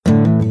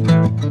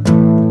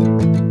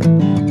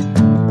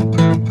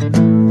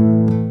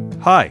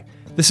Hi,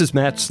 this is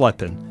Matt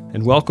Slepin,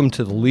 and welcome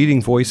to the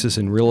Leading Voices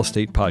in Real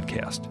Estate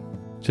podcast.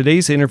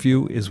 Today's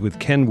interview is with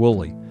Ken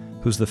Woolley,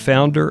 who's the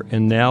founder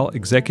and now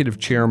executive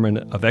chairman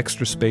of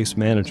Extra Space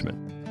Management,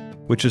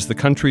 which is the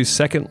country's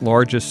second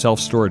largest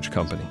self-storage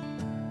company.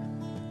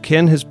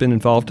 Ken has been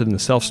involved in the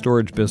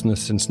self-storage business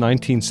since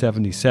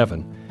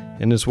 1977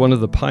 and is one of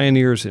the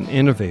pioneers and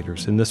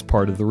innovators in this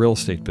part of the real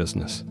estate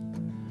business.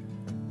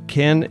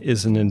 Ken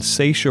is an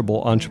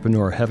insatiable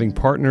entrepreneur, having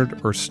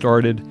partnered or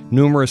started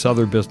numerous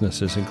other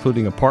businesses,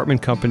 including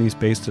apartment companies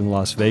based in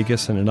Las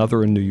Vegas and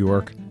another in New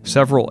York,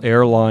 several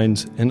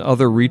airlines, and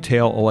other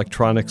retail,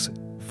 electronics,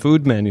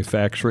 food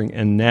manufacturing,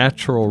 and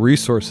natural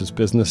resources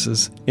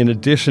businesses, in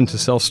addition to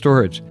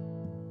self-storage.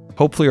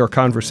 Hopefully our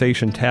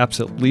conversation taps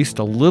at least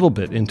a little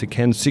bit into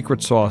Ken's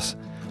secret sauce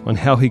on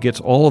how he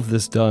gets all of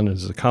this done and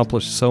has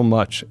accomplished so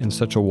much in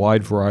such a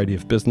wide variety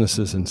of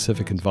businesses and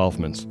civic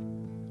involvements.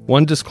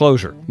 One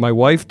disclosure, my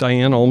wife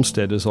Diane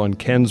Olmsted is on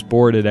Ken's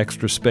board at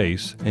Extra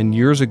Space, and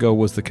years ago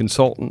was the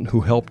consultant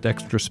who helped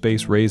Extra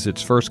Space raise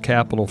its first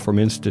capital from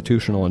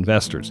institutional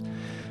investors.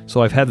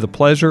 So I've had the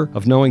pleasure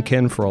of knowing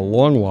Ken for a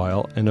long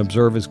while and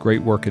observe his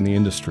great work in the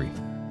industry.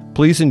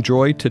 Please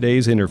enjoy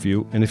today's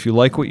interview, and if you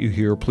like what you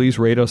hear, please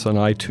rate us on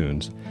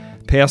iTunes.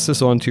 Pass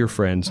this on to your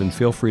friends, and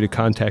feel free to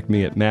contact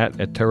me at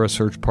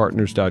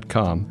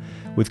matt@terrasearchpartners.com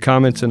with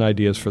comments and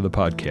ideas for the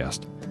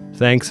podcast.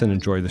 Thanks, and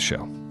enjoy the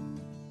show.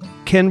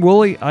 Ken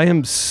Woolley, I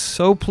am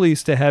so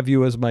pleased to have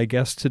you as my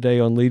guest today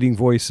on Leading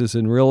Voices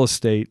in Real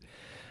Estate.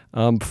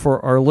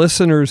 For our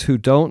listeners who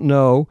don't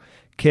know,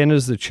 Ken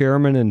is the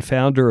chairman and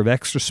founder of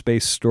Extra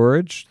Space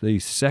Storage, the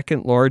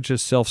second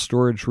largest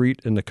self-storage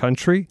REIT in the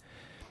country.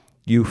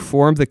 You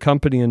formed the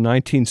company in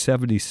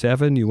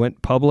 1977. You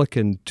went public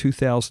in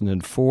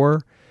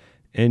 2004,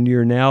 and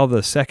you're now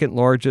the second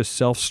largest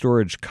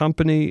self-storage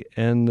company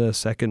and the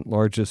second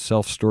largest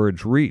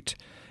self-storage REIT.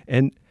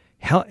 And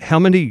how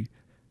many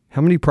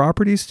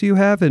properties do you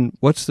have, and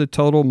what's the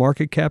total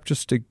market cap,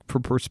 for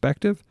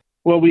perspective?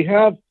 Well,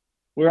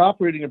 we're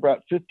operating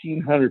about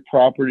 1,500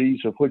 properties,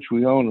 of which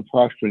we own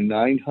approximately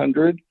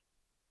 900.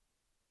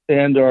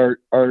 And our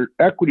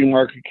equity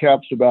market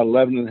cap's about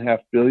 $11.5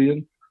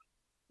 billion.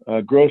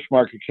 Gross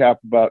market cap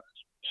about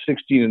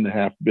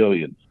 $16.5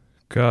 billion.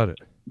 Got it.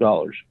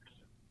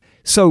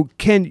 So,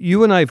 Ken,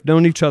 you and I have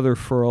known each other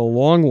for a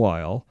long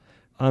while.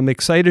 I'm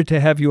excited to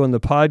have you on the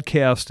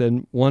podcast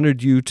and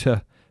wanted you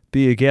to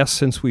be a guest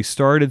since we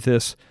started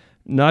this,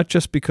 not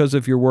just because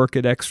of your work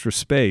at Extra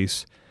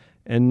Space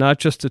and not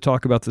just to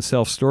talk about the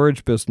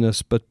self-storage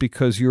business, but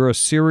because you're a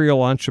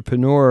serial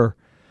entrepreneur,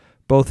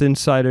 both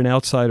inside and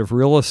outside of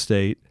real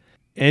estate,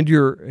 and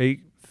you're a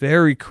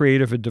very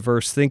creative and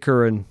diverse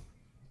thinker, and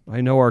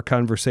I know our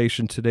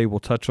conversation today will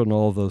touch on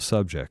all of those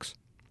subjects.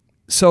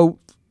 So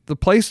the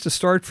place to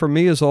start for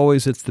me, as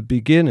always, it's the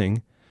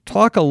beginning.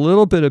 Talk a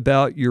little bit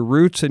about your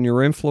roots and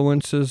your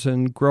influences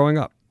and growing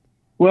up.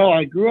 Well,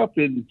 I grew up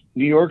in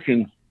New York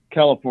and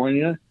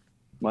California.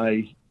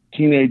 My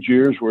teenage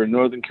years were in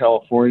Northern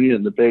California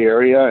in the Bay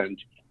Area.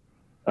 And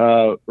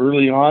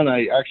early on,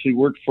 I actually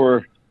worked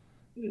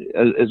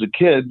as a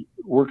kid,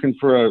 working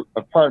for an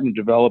apartment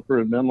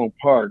developer in Menlo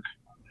Park,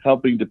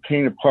 helping to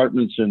paint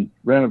apartments and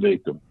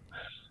renovate them.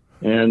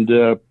 And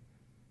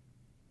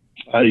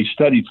I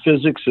studied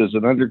physics as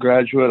an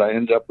undergraduate. I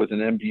ended up with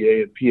an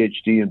MBA and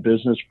PhD in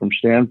business from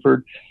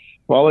Stanford.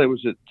 While I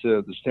was at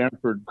the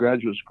Stanford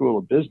Graduate School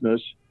of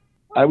Business,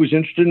 I was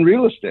interested in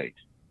real estate,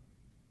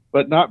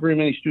 but not very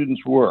many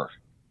students were.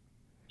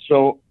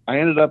 So I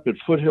ended up at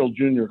Foothill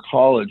Junior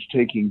College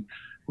taking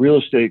real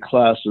estate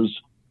classes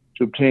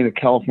to obtain a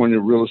California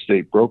real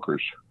estate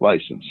broker's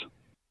license.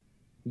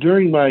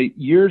 During my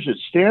years at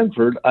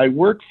Stanford, I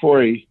worked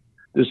for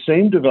the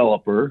same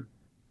developer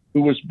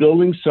who was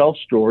building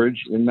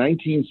self-storage in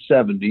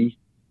 1970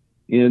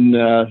 in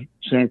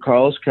San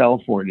Carlos,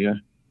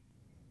 California.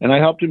 And I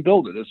helped him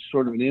build it as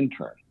sort of an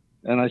intern.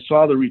 And I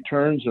saw the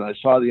returns and I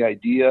saw the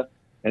idea,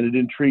 and it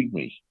intrigued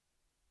me.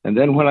 And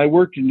then when I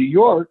worked in New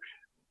York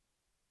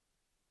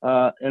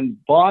and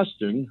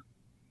Boston,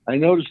 I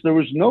noticed there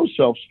was no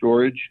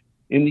self-storage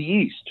in the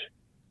East.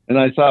 And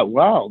I thought,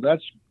 wow,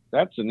 that's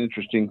an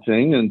interesting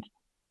thing, and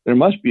there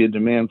must be a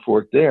demand for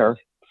it there.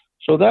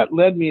 So that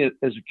led me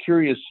as a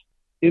curious,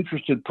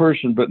 interested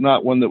person, but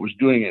not one that was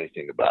doing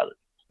anything about it.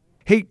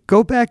 Hey,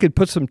 go back and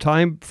put some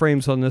time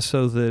frames on this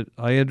so that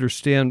I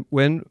understand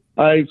when.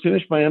 I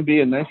finished my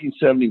MBA in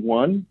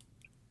 1971,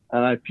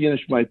 and I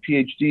finished my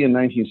PhD in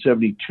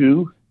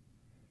 1972,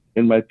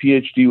 and my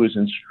PhD was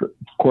in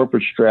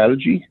corporate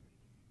strategy,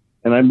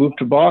 and I moved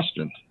to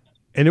Boston.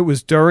 And it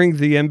was during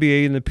the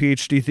MBA and the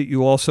PhD that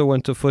you also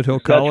went to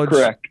Foothill College.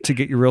 That's correct. To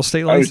get your real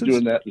estate license? I was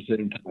doing that at the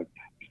same time.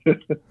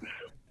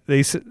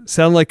 They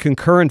sound like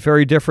concurrent,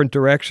 very different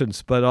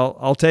directions, but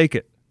I'll take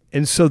it.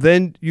 And so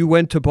then you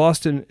went to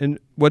Boston, and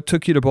what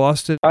took you to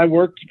Boston? I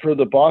worked for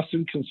the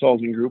Boston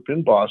Consulting Group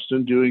in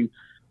Boston doing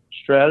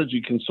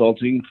strategy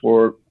consulting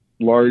for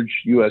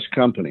large U.S.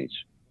 companies.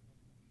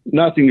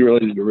 Nothing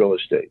related to real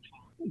estate.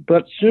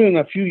 But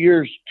soon, 2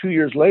 years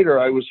later,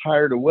 I was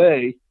hired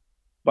away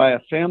by a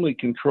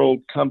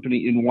family-controlled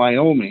company in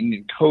Wyoming,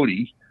 in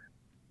Cody,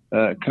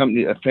 a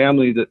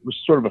family that was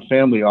sort of a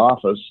family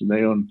office, and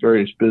they owned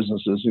various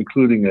businesses,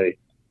 including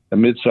a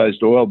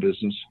mid-sized oil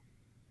business.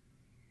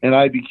 And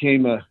I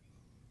became a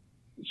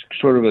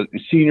sort of a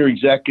senior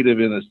executive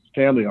in a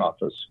family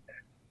office.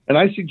 And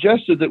I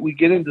suggested that we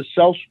get into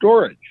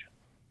self-storage.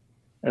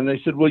 And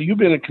they said, well, you've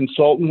been a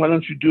consultant. Why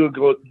don't you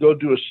go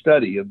do a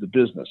study of the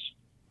business?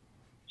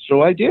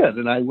 So I did.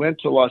 And I went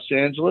to Los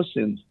Angeles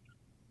in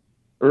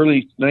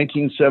early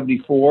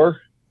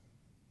 1974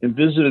 and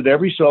visited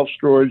every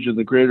self-storage in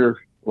the greater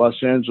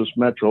Los Angeles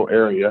metro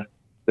area.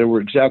 There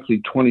were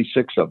exactly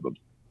 26 of them,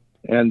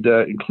 and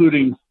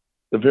including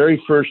the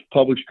very first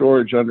public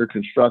storage under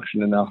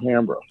construction in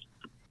Alhambra.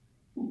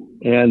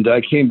 And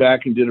I came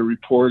back and did a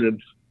report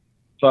and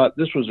thought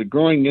this was a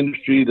growing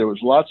industry. There was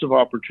lots of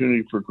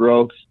opportunity for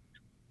growth.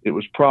 It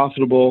was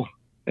profitable,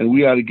 and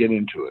we ought to get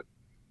into it.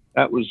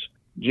 That was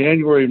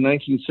January of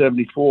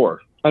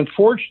 1974.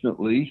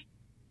 Unfortunately,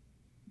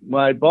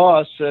 my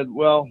boss said,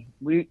 well,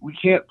 we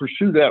can't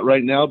pursue that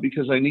right now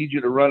because I need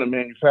you to run a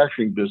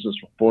manufacturing business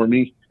for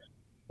me.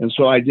 And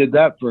so I did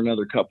that for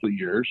another couple of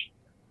years.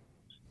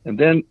 And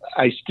then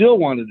I still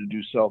wanted to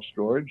do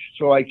self-storage.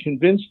 So I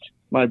convinced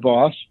my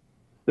boss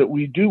that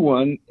we do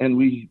one, and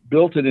we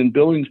built it in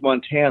Billings,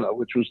 Montana,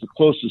 which was the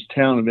closest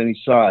town of any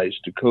size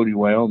to Cody,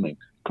 Wyoming.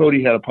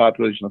 Cody had a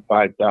population of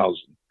 5,000.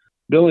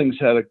 Billings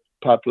had a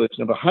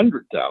population of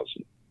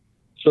 100,000.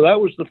 So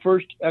that was the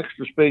first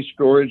extra space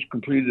storage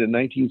completed in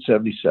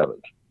 1977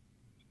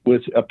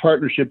 with a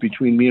partnership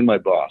between me and my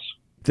boss.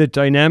 The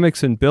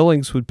dynamics in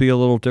Billings would be a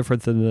little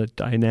different than the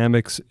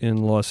dynamics in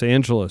Los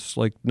Angeles,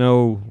 like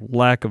no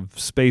lack of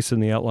space in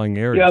the outlying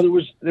areas.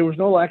 Yeah, there was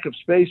no lack of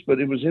space,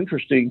 but it was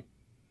interesting.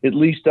 It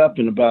leased up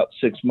in about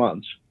 6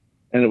 months,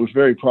 and it was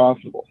very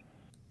profitable,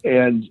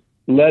 and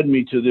led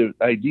me to the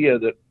idea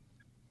that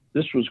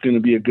this was going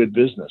to be a good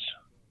business.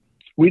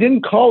 We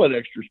didn't call it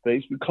extra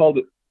space. We called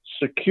it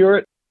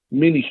secure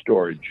mini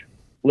storage.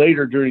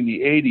 Later, during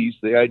the 80s,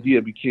 the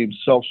idea became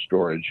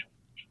self-storage,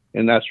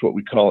 and that's what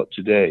we call it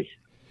today.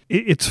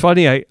 It's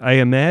funny. I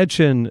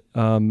imagine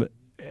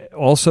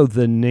also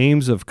the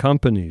names of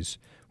companies.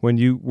 When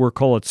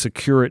call it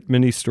secure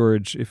mini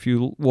storage, if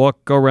you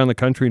go around the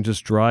country and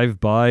just drive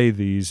by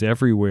these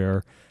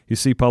everywhere, you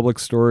see public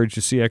storage,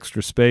 you see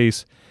extra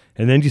space,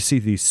 and then you see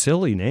these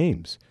silly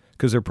names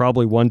because they're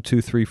probably 1,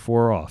 2, 3,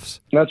 4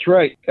 offs. That's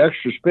right.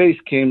 Extra space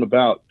came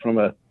about from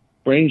a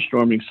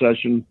brainstorming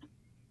session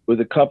with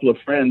a couple of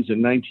friends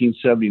in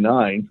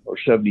 1979 or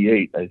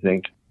 78, I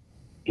think,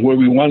 where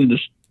we wanted to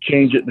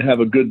change it and have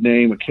a good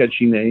name, a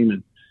catchy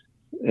name.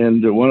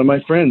 And one of my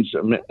friends,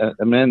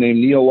 a man named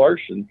Neil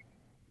Larson,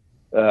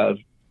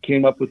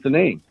 came up with the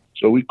name.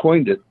 So we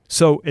coined it.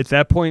 So at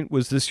that point,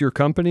 was this your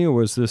company or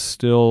was this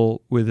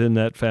still within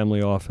that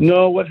family office?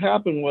 No, what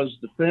happened was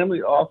the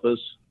family office,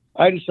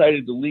 I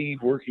decided to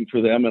leave working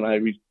for them, and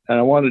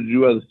I wanted to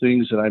do other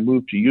things, and I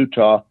moved to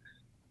Utah.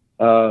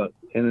 And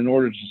in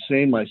order to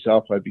sustain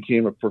myself, I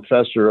became a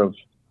professor of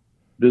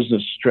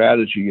business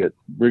strategy at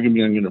Brigham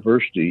Young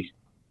University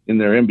in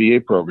their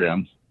MBA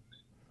program.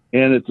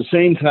 And at the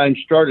same time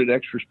started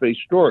Extra Space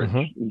Storage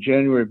in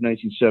January of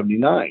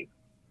 1979.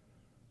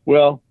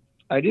 Well,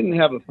 I didn't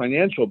have a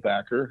financial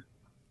backer,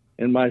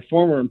 and my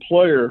former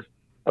employer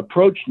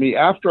approached me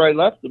after I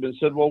left them and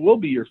said, well, we'll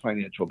be your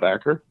financial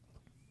backer.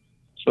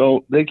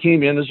 So they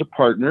came in as a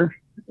partner,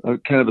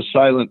 kind of a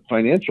silent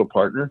financial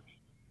partner.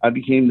 I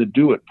became the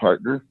do-it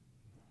partner,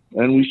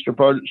 and we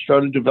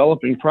started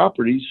developing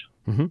properties.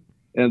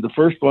 And the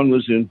first one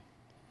was in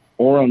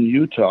Orem,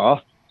 Utah,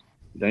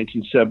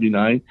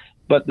 1979.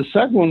 But the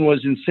second one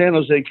was in San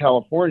Jose,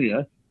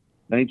 California,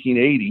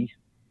 1980.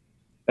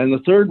 And the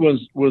third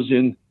was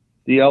in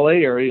the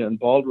LA area in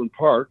Baldwin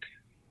Park.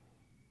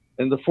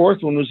 And the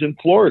fourth one was in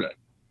Florida.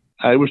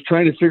 I was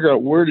trying to figure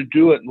out where to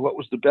do it and what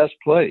was the best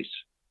place.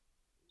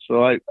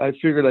 So I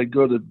figured I'd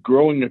go to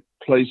growing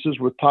places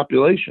with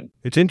population.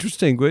 It's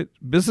interesting.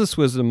 Business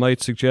wisdom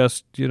might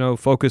suggest,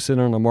 focus in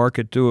on a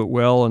market, do it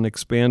well, and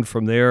expand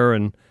from there,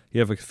 and you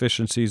have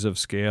efficiencies of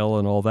scale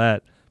and all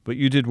that. But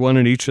you did one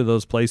in each of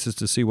those places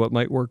to see what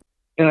might work.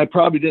 And I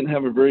probably didn't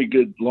have a very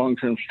good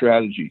long-term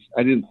strategy.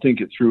 I didn't think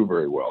it through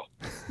very well.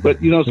 But,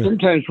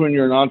 sometimes when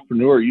you're an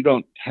entrepreneur, you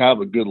don't have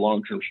a good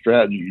long-term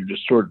strategy. You're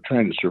just sort of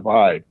trying to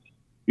survive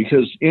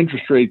because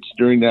interest rates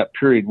during that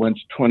period went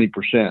to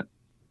 20%.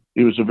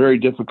 It was a very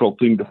difficult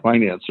thing to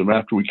finance them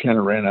after we kind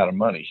of ran out of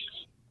money.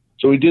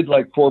 So we did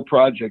like 4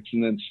 projects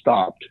and then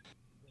stopped.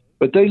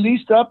 But they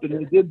leased up and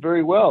they did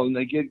very well, and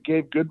they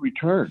gave good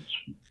returns.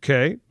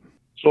 Okay.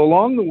 So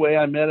along the way,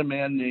 I met a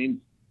man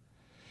named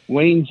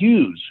Wayne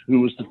Hughes,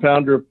 who was the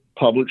founder of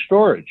Public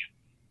Storage.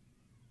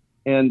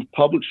 And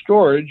Public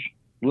Storage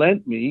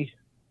lent me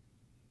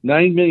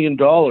 $9 million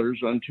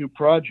on 2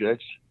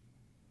 projects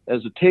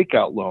as a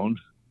takeout loan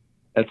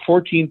at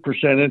 14%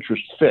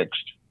 interest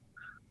fixed,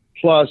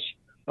 plus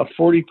a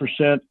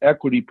 40%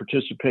 equity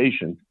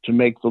participation to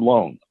make the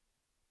loan.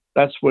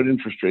 That's what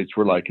interest rates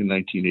were like in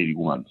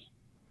 1981.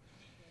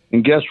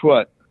 And guess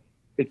what?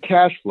 It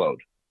cash flowed.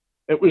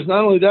 It was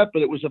not only that,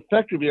 but it was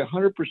effectively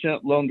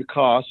 100% loan to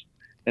cost,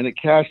 and it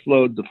cash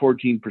flowed the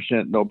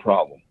 14% no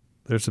problem.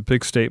 There's a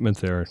big statement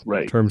there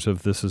Right. in terms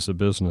of this is a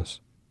business.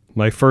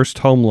 My first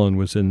home loan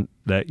was in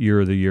that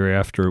year or the year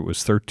after. It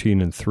was 13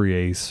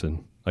 3/8,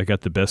 and I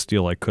got the best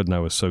deal I could, and I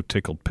was so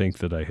tickled pink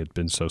that I had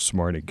been so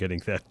smart in getting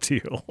that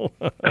deal.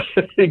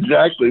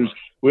 Exactly.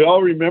 We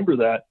all remember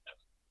that.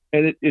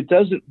 And it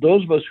doesn't,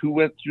 those of us who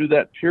went through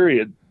that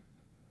period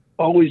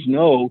always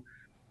know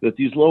that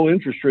these low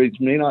interest rates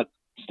may not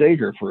stay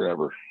here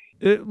forever.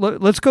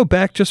 Let's go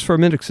back just for a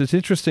minute, because it's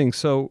interesting.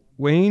 So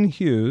Wayne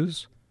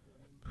Hughes,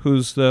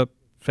 who's the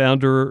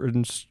founder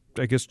and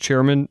I guess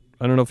chairman,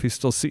 I don't know if he's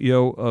still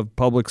CEO of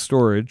Public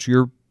Storage,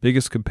 your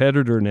biggest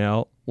competitor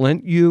now,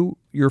 lent you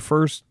your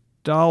first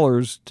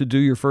dollars to do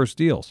your first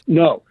deals.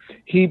 No,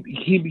 he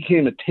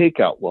became a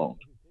takeout loan.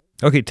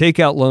 Okay,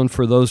 takeout loan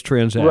for those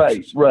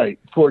transactions. Right.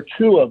 For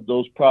two of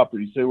those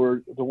properties. They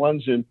were the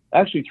ones in,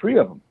 actually three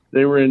of them.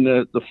 They were in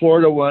the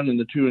Florida one and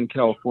the two in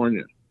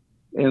California.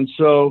 And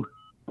so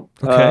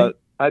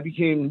I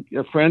became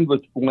a friend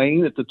with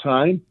Wayne at the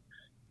time.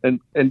 And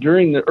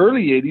during the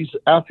early 80s,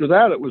 after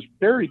that, it was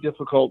very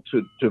difficult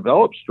to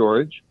develop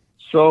storage.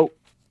 So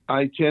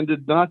I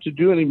tended not to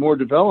do any more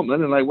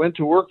development, and I went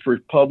to work for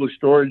Public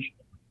Storage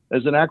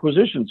as an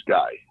acquisitions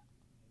guy.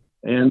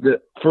 And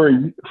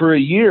for a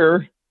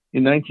year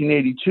in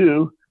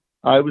 1982,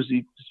 I was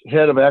the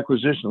head of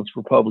acquisitions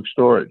for Public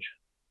Storage.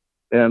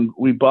 And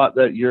we bought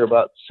that year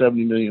about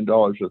 $70 million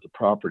worth of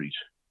properties,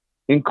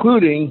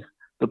 including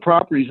the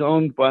properties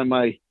owned by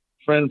my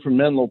friend from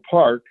Menlo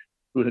Park,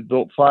 who had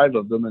built 5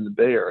 of them in the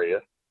Bay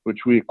Area, which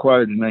we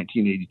acquired in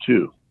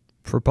 1982.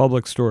 For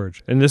Public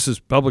Storage. And this is,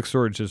 Public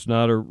Storage is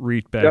not a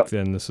REIT back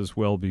then. This is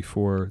well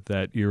before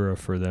that era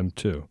for them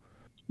too.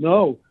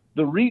 No,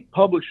 the REIT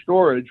Public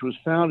Storage was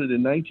founded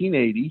in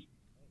 1980.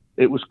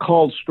 It was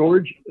called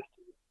Storage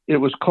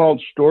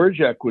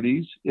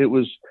Equities. It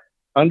was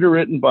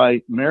underwritten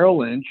by Merrill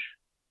Lynch.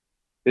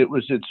 It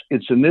was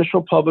its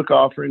initial public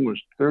offering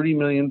was $30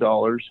 million,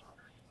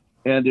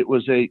 and it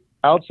was a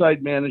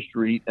outside managed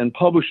REIT, and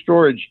Public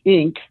Storage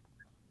Inc.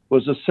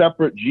 was a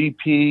separate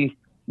GP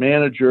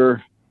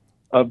manager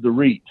of the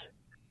REIT.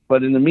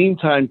 But in the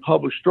meantime,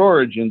 Public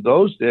Storage in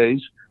those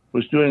days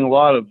was doing a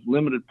lot of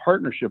limited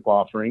partnership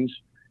offerings,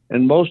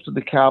 and most of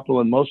the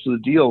capital and most of the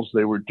deals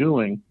they were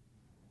doing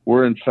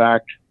were in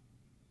fact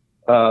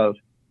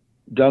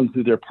done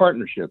through their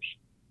partnerships.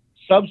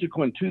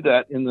 Subsequent to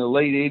that, in the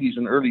late 80s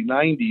and early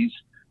 90s,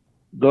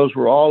 those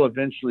were all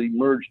eventually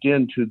merged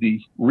into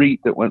the REIT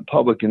that went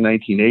public in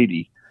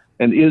 1980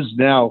 and is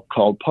now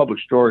called Public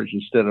Storage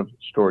instead of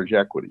Storage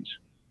Equities.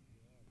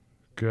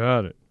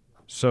 Got it.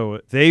 So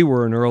they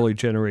were an early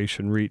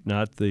generation REIT,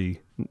 not the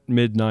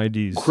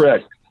mid-90s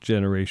Correct.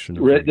 generation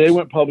of REITs. They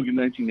went public in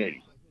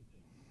 1980.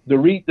 The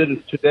REIT that is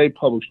today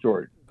Public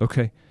Storage.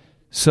 Okay.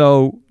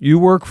 So you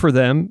work for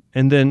them,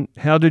 and then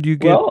how did you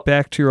get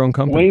back to your own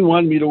company? Wayne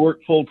wanted me to work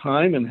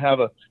full-time and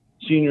have a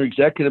senior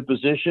executive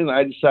position.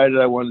 I decided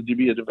I wanted to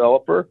be a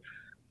developer,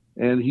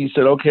 and he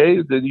said,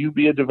 okay, then you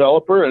be a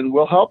developer and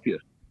we'll help you.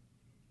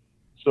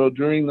 So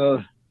during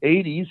the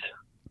 80s,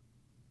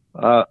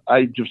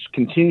 I just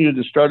continued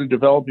and started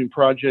developing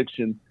projects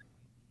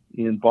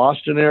in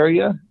Boston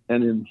area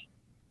and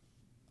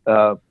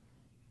in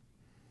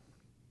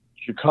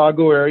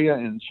Chicago area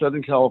and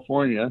Southern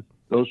California,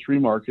 those 3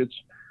 markets,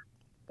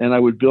 and I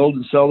would build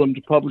and sell them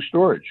to Public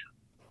Storage.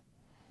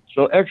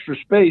 So Extra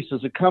Space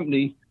as a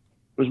company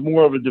was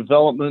more of a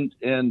development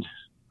and,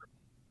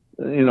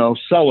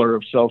 seller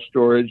of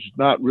self-storage,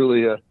 not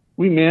really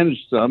we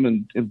managed some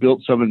and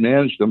built some and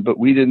managed them, but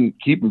we didn't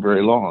keep them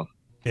very long.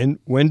 And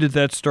when did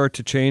that start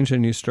to change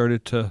and you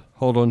started to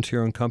hold on to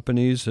your own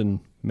companies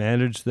and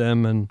manage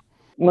them? And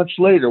much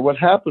later, what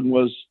happened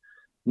was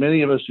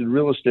many of us in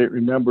real estate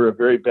remember a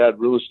very bad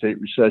real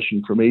estate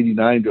recession from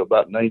 89 to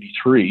about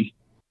 93.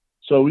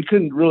 So we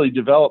couldn't really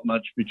develop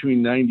much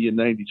between 90 and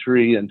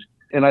 93.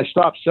 And I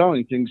stopped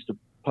selling things to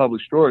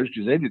Public Storage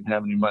because they didn't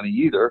have any money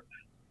either.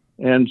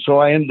 And so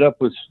I ended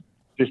up with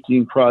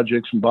 15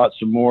 projects and bought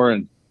some more.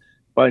 And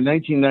by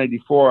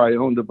 1994, I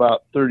owned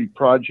about 30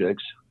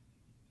 projects.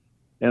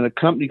 And a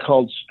company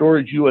called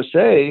Storage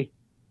USA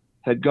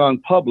had gone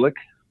public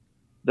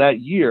that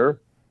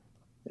year.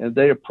 And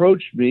they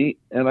approached me,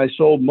 and I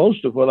sold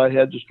most of what I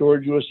had to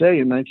Storage USA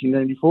in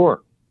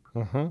 1994.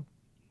 Uh-huh.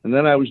 And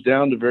then I was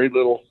down to very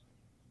little.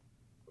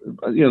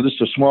 This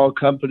is a small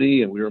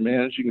company, and we were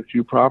managing a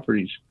few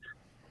properties.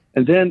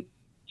 And then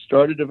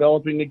started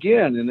developing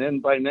again. And then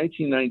by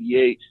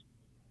 1998,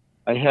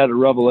 I had a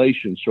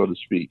revelation, so to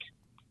speak.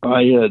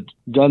 I had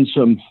done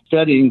some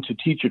vetting to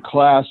teach a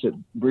class at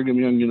Brigham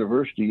Young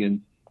University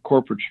in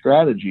corporate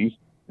strategy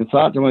and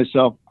thought to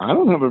myself, I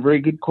don't have a very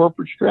good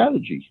corporate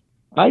strategy.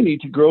 I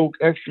need to grow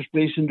Extra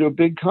Space into a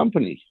big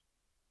company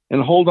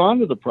and hold on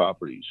to the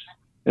properties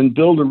and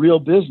build a real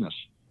business.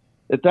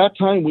 At that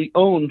time, we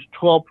owned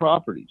 12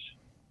 properties.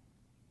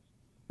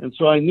 And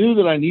so I knew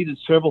that I needed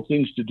several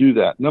things to do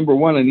that. Number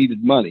one, I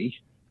needed money.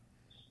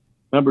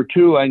 Number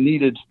two, I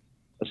needed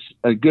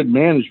a good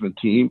management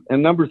team.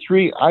 And number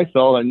three, I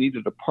felt I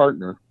needed a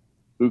partner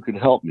who could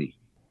help me.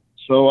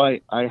 So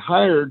I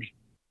hired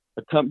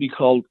a company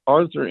called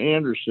Arthur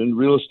Andersen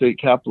Real Estate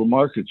Capital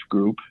Markets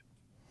Group,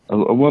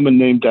 a woman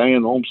named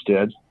Diane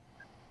Olmstead.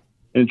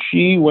 And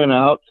she went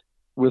out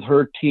with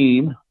her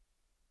team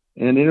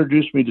and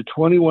introduced me to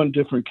 21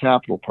 different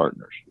capital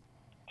partners.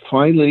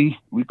 Finally,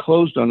 we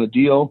closed on a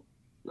deal.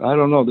 I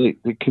don't know, they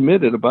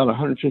committed about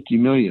 $150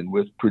 million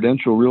with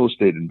Prudential real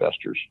estate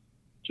investors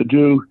to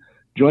do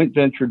joint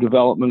venture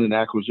development and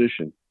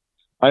acquisition.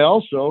 I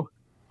also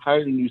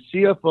hired a new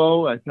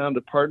CFO. I found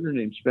a partner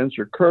named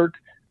Spencer Kirk.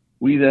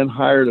 We then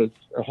hired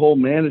a whole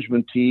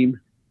management team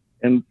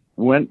and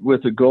went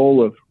with a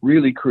goal of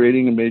really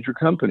creating a major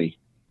company.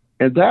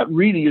 And that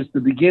really is the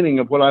beginning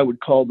of what I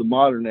would call the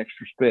modern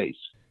Extra Space.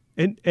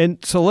 And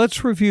so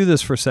let's review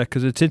this for a sec,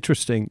 because it's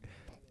interesting.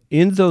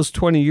 In those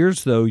 20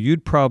 years, though,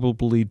 you'd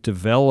probably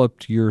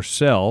developed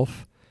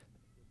yourself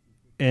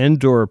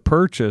and or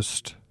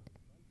purchased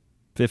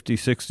 50,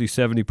 60,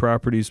 70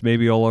 properties,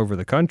 maybe all over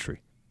the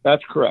country.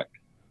 That's correct.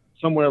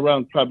 Somewhere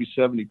around probably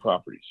 70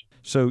 properties.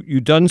 So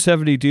you've done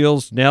 70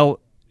 deals now,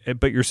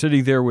 but you're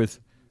sitting there with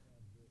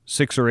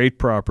 6 or 8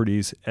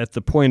 properties at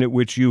the point at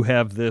which you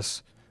have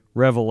this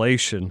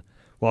revelation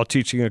while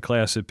teaching a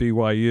class at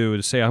BYU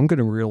to say, I'm going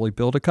to really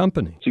build a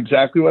company. It's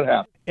exactly what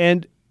happened.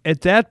 And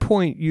at that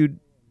point, you'd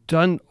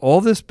done all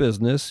this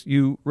business.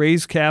 You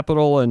raised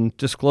capital, and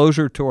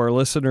disclosure to our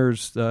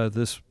listeners,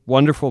 this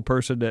wonderful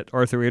person at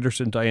Arthur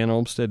Andersen, Diane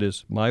Olmstead,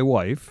 is my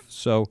wife.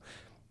 So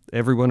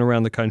everyone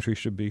around the country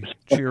should be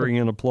cheering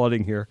and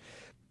applauding here.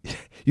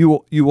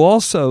 You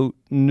also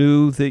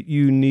knew that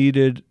you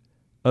needed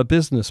a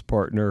business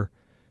partner,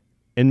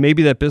 and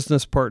maybe that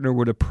business partner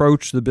would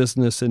approach the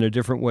business in a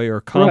different way or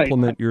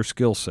complement your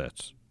skill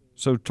sets.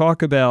 So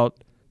talk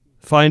about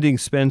finding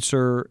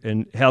Spencer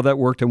and how that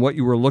worked and what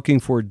you were looking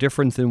for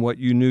different than what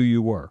you knew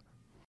you were.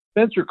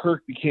 Spencer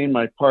Kirk became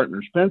my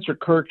partner. Spencer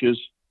Kirk is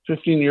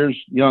 15 years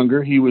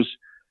younger. He was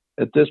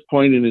at this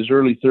point in his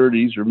early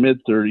 30s or mid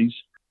 30s.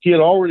 He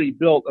had already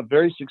built a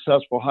very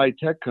successful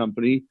high-tech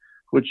company,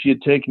 which he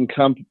had taken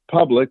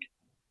public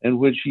and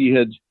which he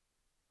had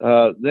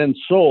then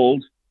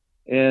sold,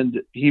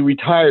 and he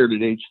retired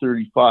at age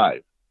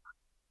 35.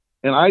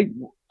 And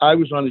I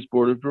was on his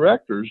board of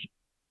directors,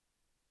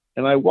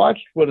 and I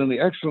watched what an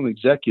excellent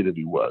executive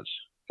he was,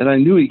 and I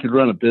knew he could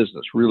run a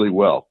business really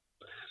well.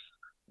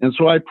 And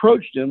so I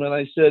approached him, and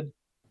I said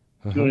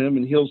to him,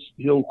 and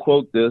he'll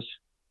quote this,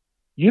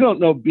 "You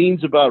don't know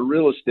beans about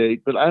real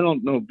estate, but I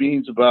don't know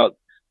beans about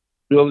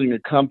building a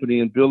company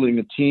and building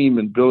a team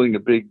and building a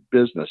big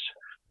business.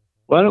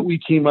 Why don't we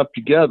team up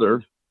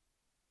together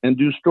and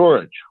do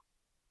storage?"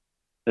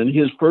 And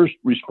his first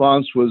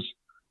response was,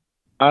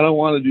 "I don't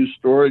want to do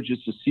storage.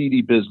 It's a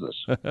seedy business."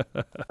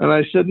 And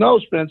I said, "No,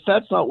 Spence,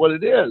 that's not what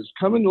it is.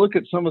 Come and look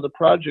at some of the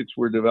projects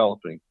we're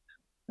developing."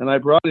 And I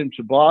brought him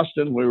to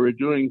Boston, where we're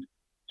doing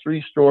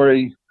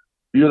 3-story,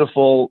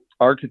 beautiful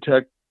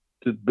architected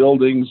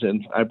buildings.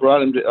 And I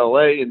brought him to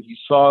LA, and he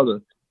saw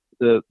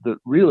the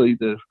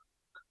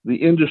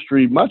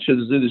industry, much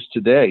as it is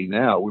today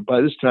now.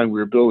 By this time, we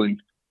were building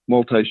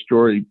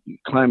multi-story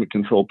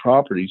climate-controlled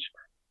properties,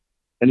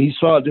 and he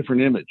saw a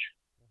different image.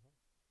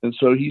 And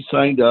so he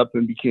signed up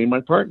and became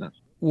my partner.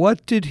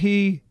 What did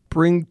he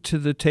bring to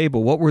the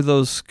table? What were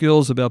those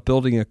skills about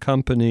building a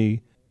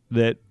company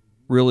that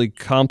really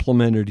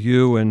complemented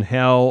you, and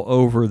how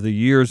over the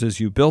years as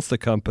you built the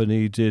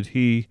company did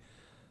he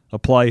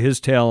apply his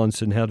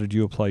talents, and how did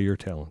you apply your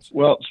talents?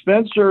 Well,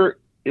 Spencer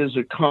is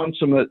a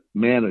consummate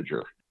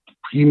manager.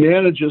 He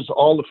manages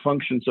all the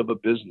functions of a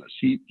business.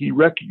 He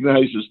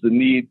recognizes the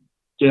need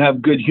to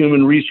have good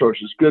human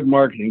resources, good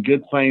marketing,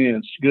 good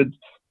finance, good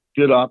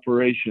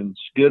operations,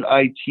 good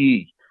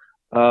IT,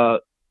 all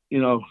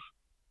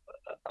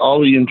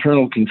the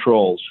internal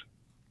controls.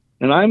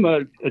 And I'm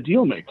a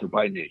deal maker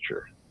by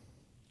nature.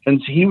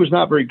 And he was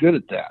not very good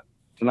at that.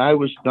 And I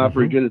was not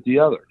very good at the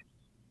other.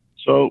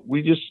 So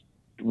we just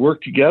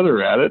worked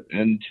together at it.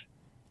 And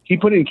he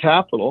put in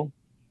capital.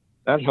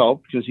 That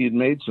helped because he had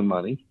made some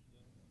money.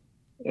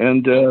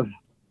 And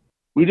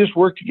we just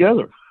worked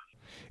together.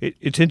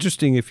 It's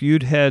interesting. If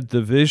you'd had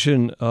the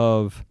vision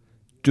of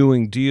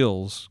doing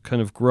deals,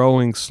 kind of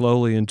growing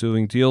slowly and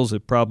doing deals,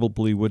 it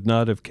probably would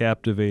not have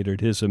captivated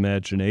his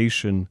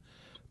imagination.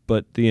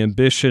 But the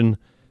ambition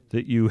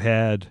that you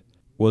had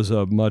was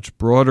a much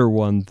broader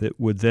one that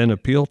would then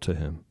appeal to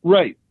him.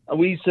 Right.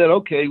 We said,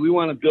 okay, we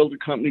want to build a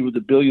company with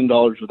 $1 billion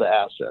worth of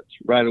assets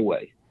right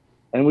away.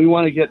 And we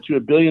want to get to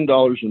 $1 billion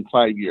in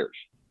 5 years.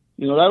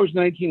 That was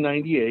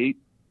 1998.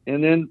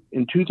 And then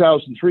in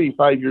 2003,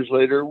 5 years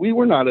later, we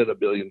were not at $1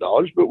 billion,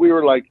 but we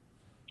were like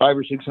 500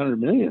 or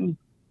 600 million.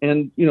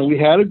 And, we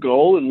had a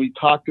goal, and we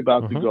talked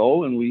about the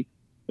goal, and we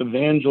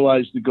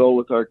evangelized the goal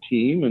with our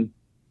team, and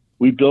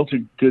we built a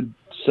good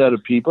set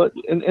of people.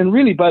 And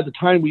really, by the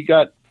time we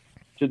got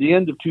to the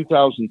end of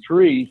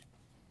 2003,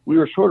 we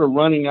were sort of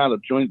running out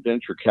of joint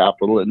venture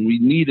capital, and we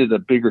needed a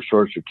bigger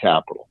source of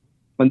capital.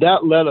 And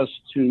that led us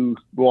to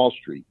Wall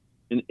Street.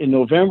 In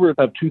November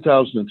of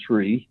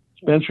 2003,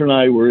 Spencer and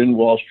I were at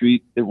Wall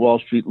Street, we're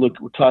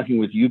talking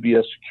with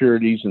UBS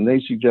Securities, and they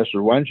suggested,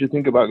 why don't you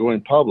think about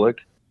going public?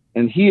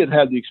 And he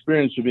had the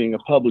experience of being a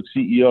public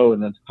CEO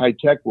in the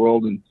high-tech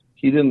world, and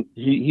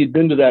he'd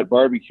been to that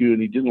barbecue,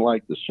 and he didn't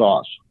like the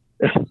sauce.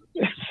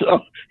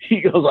 So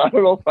he goes, I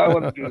don't know if I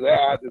want to do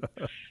that.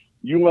 And,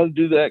 you want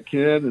to do that,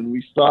 Ken? And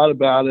we thought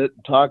about it,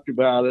 talked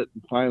about it,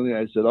 and finally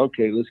I said,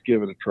 okay, let's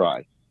give it a try.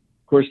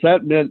 Of course,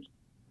 that meant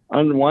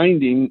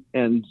unwinding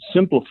and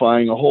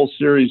simplifying a whole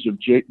series of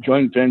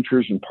joint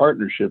ventures and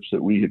partnerships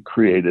that we had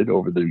created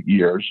over the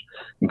years,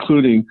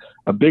 including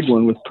a big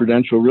one with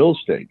Prudential Real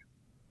Estate.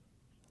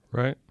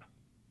 Right.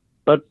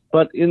 But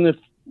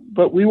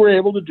we were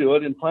able to do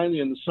it, and finally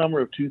in the summer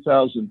of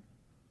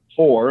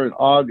 2004, in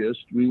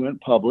August, we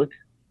went public.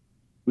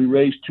 We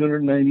raised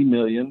 $290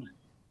 million.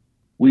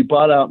 We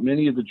bought out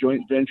many of the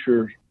joint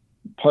venture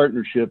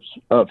partnerships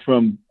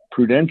from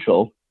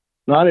Prudential,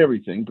 not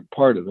everything, but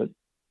part of it.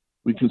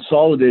 We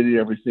consolidated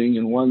everything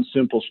in one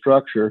simple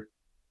structure,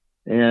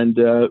 and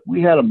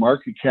we had a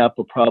market cap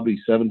of probably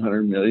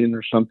 $700 million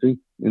or something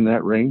in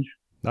that range.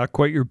 Not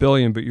quite your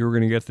billion, but you were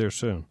going to get there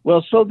soon.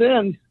 Well, so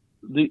then,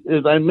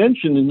 as I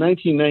mentioned, in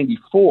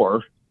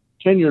 1994,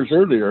 10 years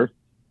earlier,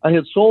 I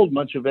had sold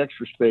much of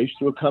Extra Space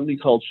to a company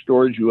called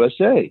Storage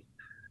USA,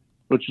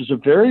 which is a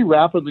very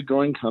rapidly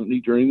growing company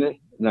during the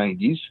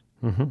 90s,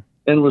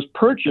 and was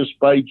purchased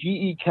by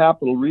GE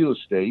Capital Real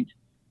Estate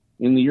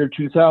in the year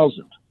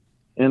 2000.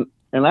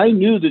 And I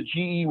knew that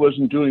GE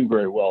wasn't doing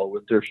very well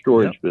with their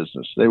storage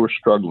business. They were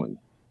struggling.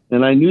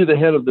 And I knew the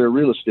head of their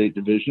real estate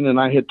division, and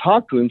I had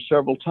talked to him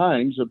several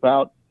times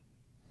about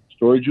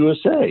Storage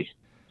USA.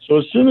 So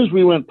as soon as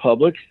we went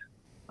public,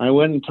 I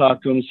went and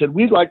talked to him and said,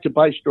 we'd like to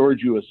buy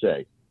Storage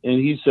USA. And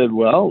he said,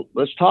 well,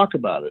 let's talk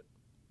about it.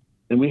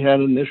 And we had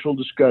an initial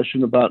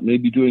discussion about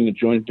maybe doing a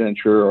joint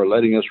venture or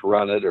letting us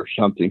run it or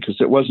something, because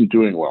it wasn't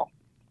doing well.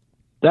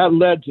 That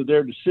led to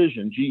their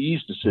decision,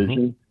 GE's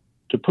decision,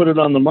 to put it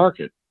on the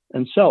market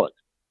and sell it.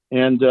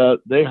 And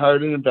they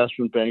hired an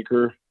investment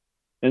banker,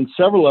 and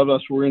several of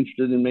us were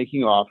interested in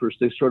making offers.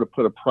 They sort of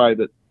put a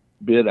private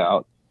bid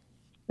out,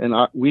 and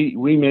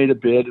we made a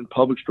bid, and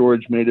Public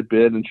Storage made a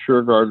bid, and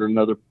Sureguard,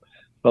 another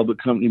public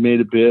company, made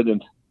a bid,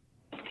 and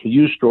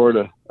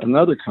U-Store,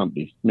 another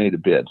company, made a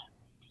bid.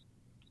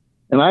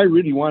 And I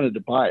really wanted to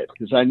buy it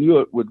because I knew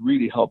it would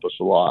really help us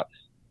a lot.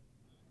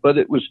 But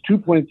it was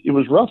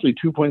roughly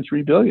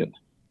 $2.3 billion.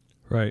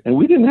 Right. And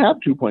we didn't have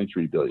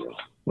 $2.3 billion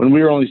when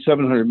we were only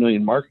 $700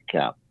 million market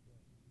cap.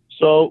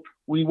 So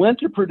we went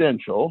to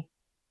Prudential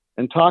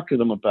and talked to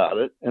them about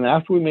it. And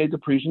after we made the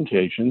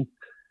presentation,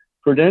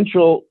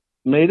 Prudential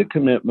made a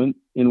commitment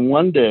in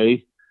one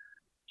day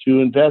to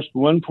invest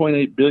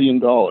 $1.8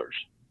 billion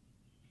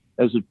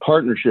as a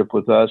partnership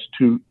with us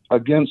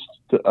against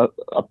the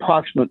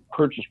approximate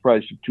purchase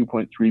price of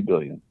 $2.3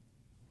 billion.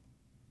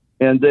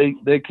 And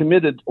they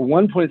committed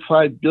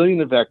 $1.5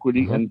 billion of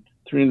equity and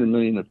 $300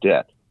 million of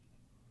debt,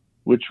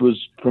 which was,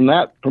 from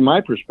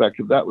my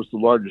perspective, that was the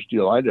largest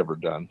deal I'd ever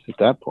done at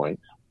that point.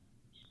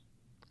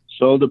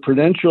 So the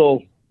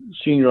Prudential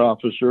senior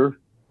officer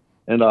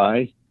and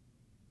I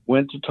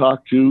went to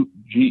talk to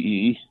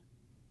GE,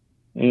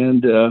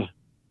 and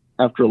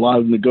after a lot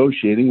of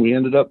negotiating, we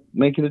ended up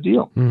making a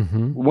deal.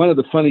 One of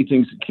the funny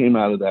things that came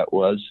out of that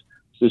was,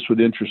 this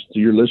would interest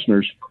your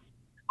listeners,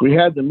 we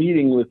had the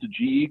meeting with the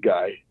GE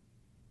guy,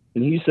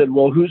 and he said,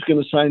 well, who's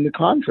going to sign the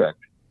contract?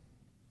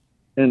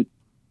 And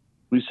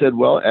we said,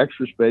 well,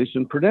 Extra Space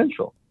and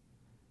Prudential.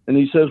 And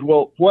he says,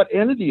 well, what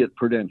entity at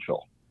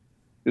Prudential?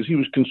 Because he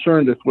was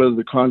concerned with whether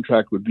the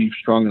contract would be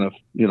strong enough,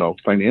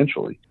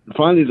 financially. And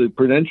finally, the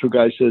Prudential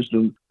guy says to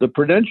him, the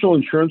Prudential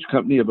Insurance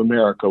Company of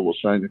America will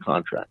sign the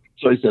contract.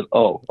 So I said,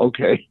 oh,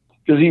 okay.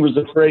 Because he was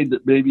afraid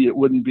that maybe it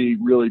wouldn't be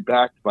really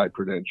backed by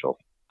Prudential.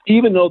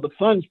 Even though the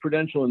funds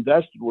Prudential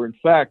invested were, in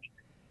fact,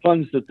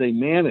 funds that they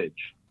manage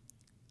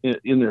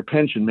in their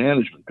pension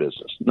management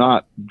business,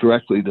 not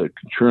directly the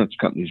insurance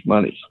company's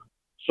money.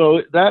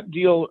 So that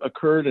deal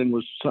occurred and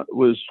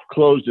was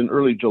closed in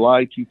early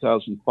July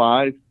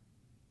 2005.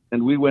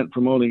 And we went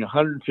from owning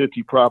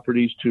 150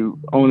 properties to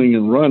owning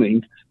and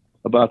running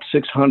about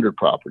 600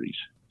 properties.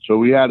 So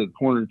we added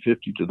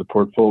 450 to the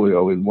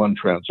portfolio in one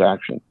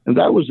transaction. And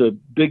that was a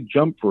big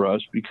jump for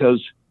us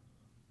because,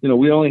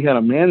 we only had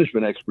a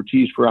management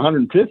expertise for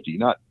 150,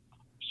 not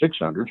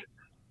 600.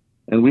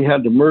 And we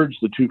had to merge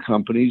the two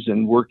companies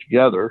and work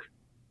together,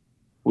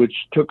 which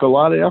took a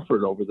lot of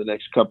effort over the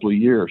next couple of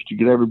years to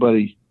get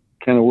everybody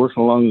kind of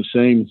working along the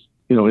same,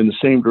 in the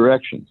same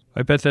direction.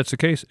 I bet that's the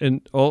case.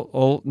 And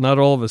not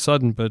all of a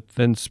sudden, but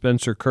then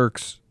Spencer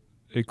Kirk's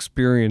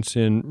experience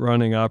in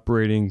running,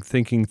 operating,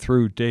 thinking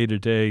through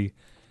day-to-day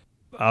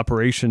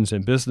operations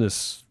and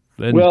business,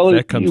 then that comes to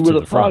the front. Well, you would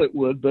have thought it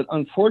would, but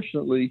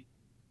unfortunately,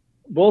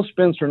 both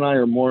Spencer and I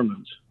are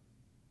Mormons.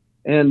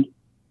 And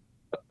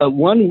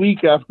 1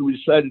 week after we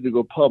decided to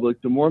go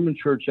public, the Mormon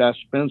Church asked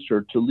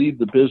Spencer to leave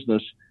the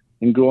business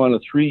and go on a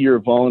 3-year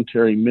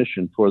voluntary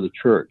mission for the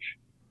church.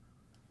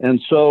 And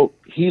so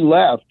he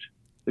left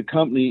the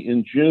company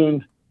in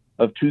June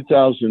of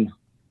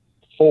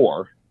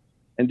 2004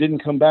 and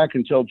didn't come back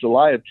until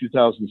July of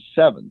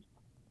 2007.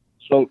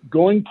 So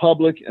going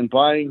public and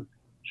buying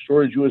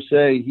Storage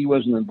USA, he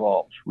wasn't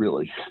involved,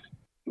 really.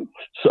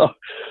 So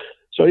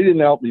he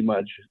didn't help me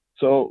much.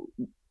 So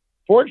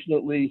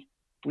fortunately,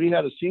 we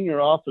had a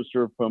senior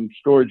officer from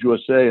Storage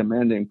USA, a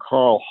man named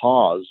Carl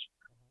Hawes,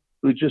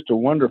 who's just a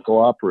wonderful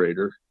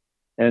operator.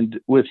 And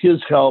with his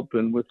help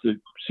and with the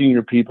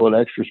senior people at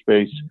Extra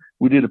Space,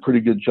 we did a pretty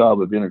good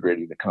job of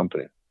integrating the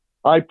company.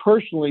 I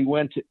personally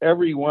went to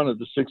every one of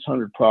the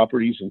 600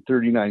 properties in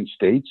 39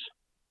 states,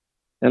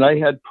 and I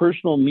had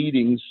personal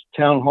meetings,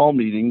 town hall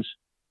meetings,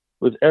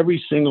 with every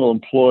single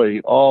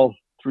employee, all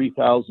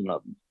 3,000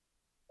 of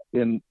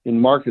them, in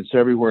markets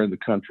everywhere in the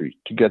country,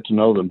 to get to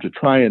know them, to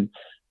try and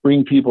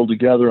bring people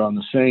together on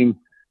the same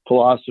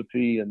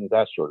philosophy and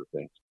that sort of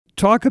thing.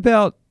 Talk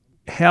about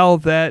how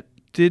that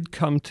did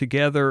come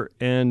together,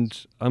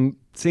 and I'm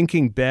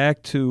thinking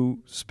back to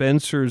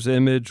Spencer's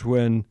image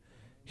when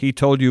he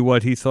told you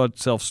what he thought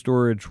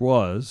self-storage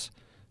was,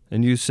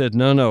 and you said,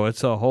 no,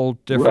 it's a whole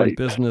different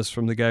business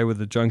from the guy with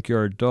the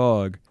junkyard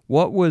dog.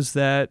 What was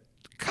that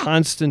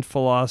constant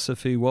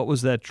philosophy? What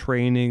was that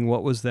training?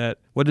 What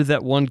did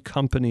that one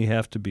company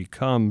have to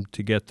become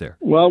to get there?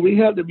 Well, we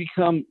had to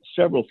become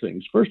several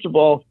things. First of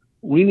all,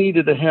 we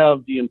needed to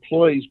have the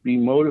employees be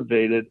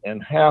motivated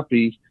and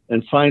happy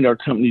and find our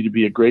company to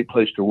be a great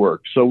place to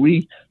work. So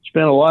we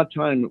spent a lot of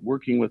time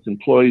working with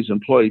employees,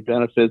 employee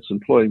benefits,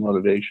 employee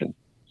motivation.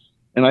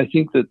 And I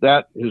think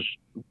that has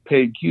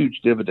paid huge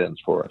dividends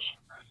for us.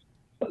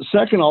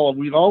 Second of all,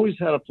 we've always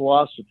had a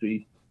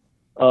philosophy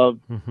of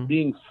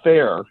being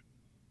fair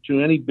to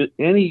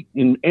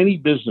any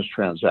business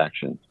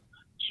transaction.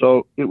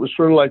 So it was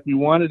sort of like we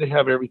wanted to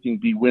have everything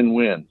be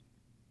win-win.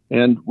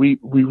 And we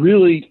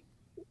really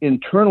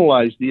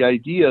internalized the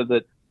idea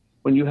that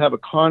when you have a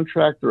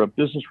contract or a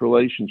business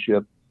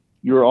relationship,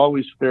 you're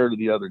always fair to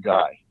the other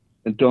guy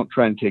and don't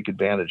try and take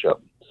advantage of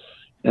them.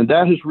 And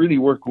that has really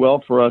worked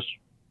well for us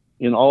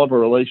in all of our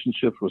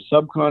relationships with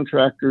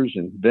subcontractors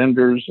and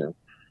vendors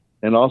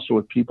and also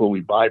with people we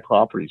buy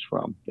properties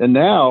from. And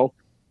now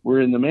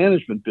we're in the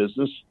management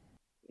business,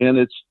 and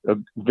it's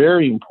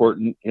very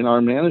important in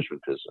our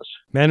management business.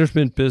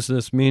 Management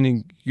business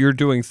meaning you're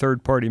doing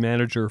third-party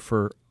manager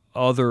for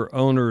other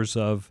owners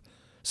of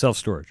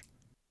self-storage.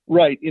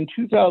 Right. In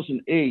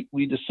 2008,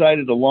 we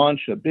decided to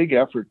launch a big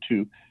effort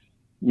to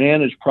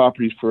manage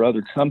properties for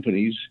other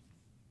companies.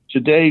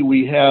 Today,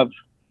 we have,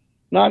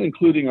 not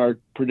including our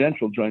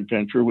Prudential joint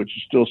venture, which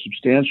is still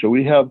substantial,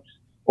 we have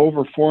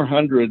over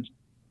 400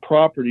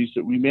 properties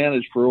that we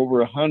manage for over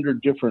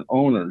 100 different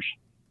owners.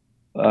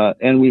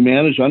 And we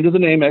manage under the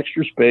name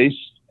Extra Space.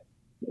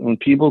 When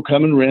people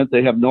come and rent,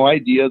 they have no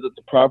idea that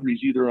the property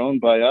is either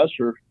owned by us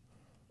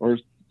or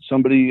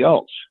somebody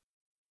else.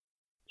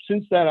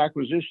 Since that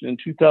acquisition in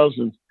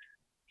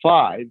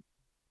 2005,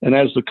 and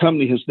as the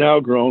company has now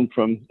grown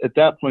from, at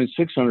that point,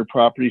 600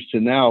 properties to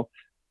now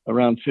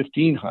around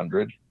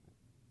 1,500,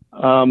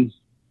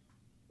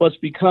 what's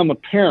become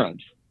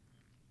apparent,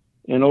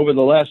 and over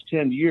the last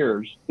 10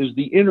 years, is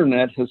the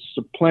internet has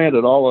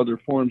supplanted all other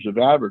forms of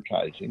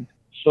advertising,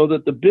 so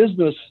that the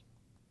business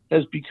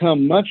has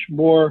become much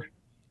more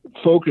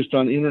focused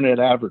on internet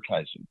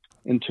advertising.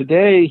 And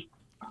today,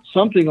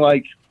 something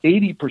like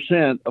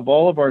 80% of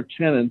all of our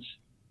tenants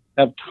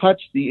have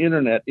touched the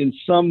internet in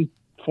some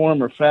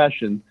form or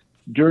fashion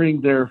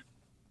during their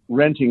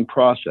renting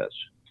process.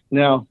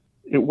 Now,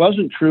 it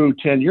wasn't true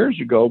 10 years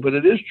ago, but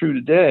it is true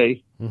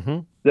today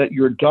that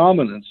your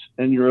dominance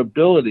and your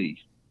ability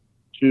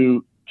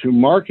to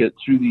market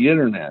through the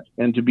internet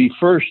and to be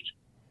first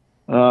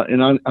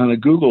and on a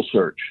Google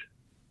search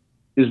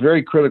is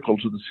very critical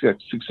to the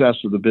success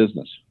of the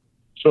business.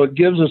 So it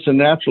gives us a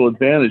natural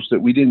advantage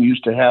that we didn't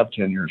used to have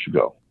 10 years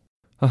ago.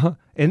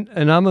 And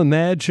I'm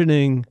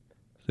imagining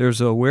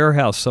there's a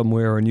warehouse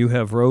somewhere and you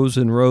have rows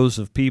and rows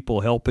of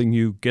people helping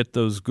you get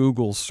those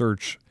Google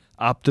search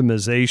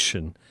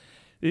optimization.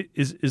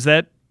 Is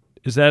that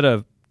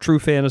a true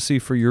fantasy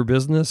for your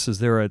business? Is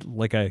there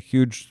a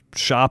huge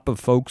shop of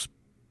folks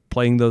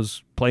playing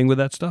with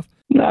that stuff?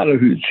 Not a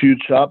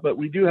huge shop, but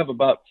we do have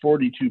about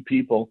 42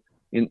 people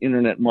in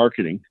internet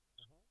marketing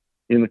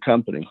in the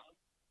company.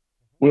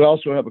 We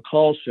also have a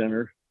call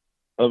center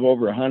of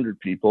over 100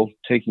 people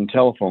taking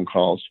telephone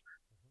calls.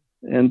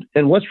 And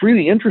what's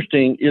really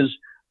interesting is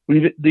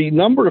the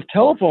number of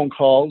telephone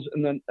calls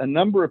and then a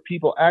number of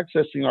people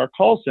accessing our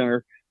call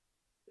center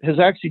has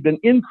actually been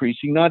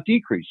increasing, not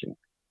decreasing,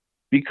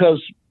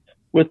 because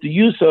with the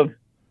use of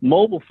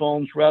mobile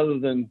phones rather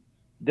than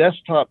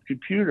desktop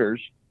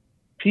computers,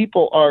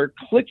 people are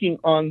clicking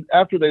on,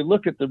 after they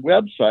look at the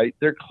website,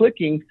 they're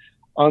clicking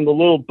on the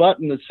little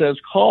button that says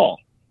call.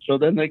 So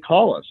then they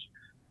call us.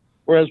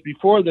 Whereas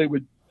before they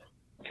would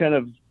kind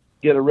of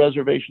get a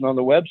reservation on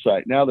the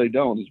website. Now they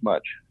don't as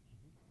much.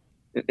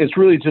 It's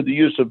really to the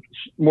use of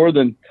more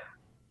than,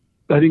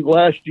 I think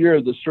last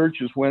year the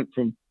searches went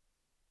from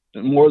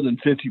more than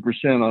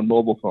 50% on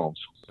mobile phones.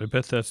 I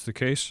bet that's the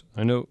case.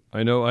 I know.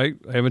 I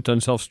haven't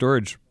done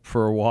self-storage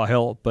for a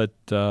while, but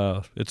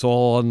it's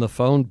all on the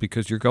phone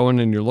because you're going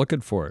and you're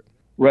looking for it.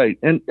 Right.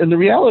 And the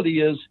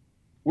reality is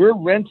we're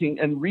renting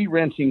and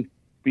re-renting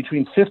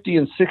between 50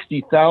 and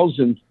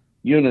 60,000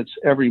 units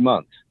every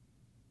month.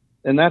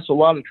 And that's a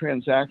lot of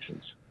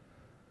transactions.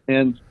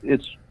 And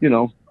it's,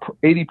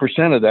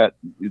 80% of that,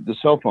 the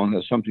cell phone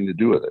has something to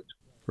do with it.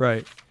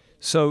 Right.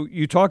 So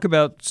you talk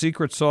about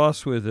secret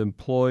sauce with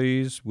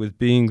employees, with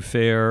being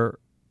fair,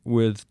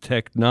 with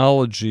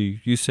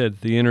technology. You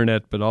said the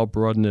internet, but I'll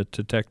broaden it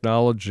to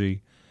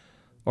technology.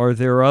 Are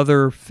there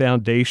other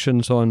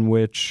foundations on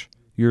which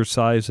your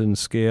size and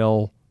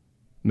scale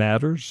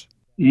matters?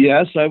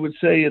 Yes, I would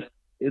say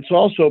it's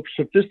also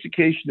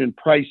sophistication in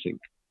pricing.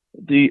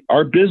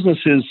 Our business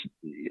is,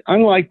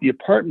 unlike the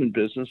apartment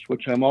business,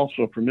 which I'm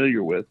also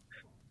familiar with,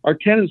 our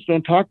tenants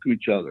don't talk to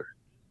each other.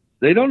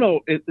 They don't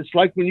know. It's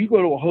like when you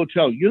go to a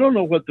hotel, you don't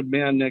know what the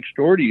man next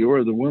door to you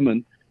or the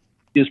woman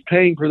is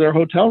paying for their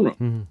hotel room.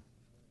 Mm-hmm.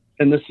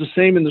 And it's the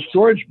same in the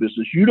storage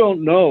business. You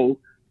don't know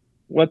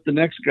what the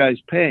next guy's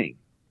paying.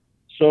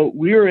 So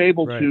we are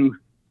able to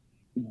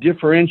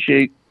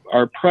differentiate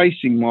our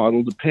pricing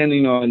model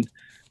depending on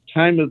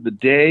time of the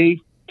day,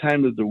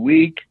 time of the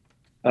week,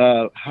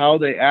 how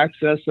they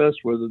access us,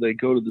 whether they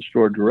go to the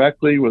store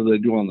directly, whether they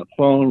do it on the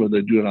phone, whether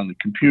they do it on the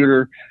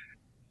computer,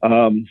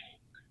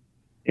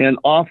 and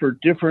offer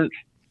different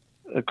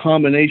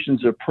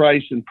combinations of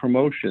price and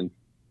promotion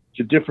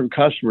to different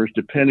customers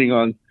depending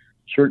on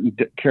certain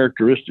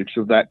characteristics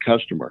of that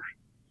customer.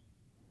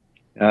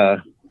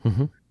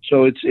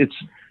 So it's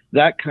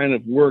that kind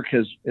of work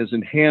has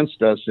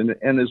enhanced us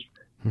and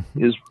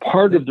is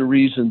part of the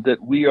reason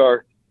that we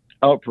are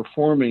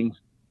outperforming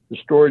the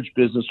storage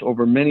business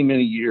over many,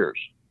 many years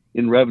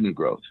in revenue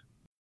growth.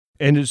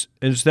 And is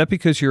that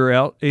because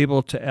you're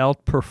able to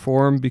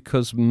outperform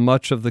because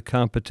much of the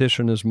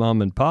competition is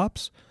mom and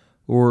pops,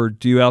 or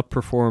do you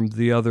outperform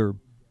the other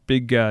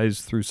big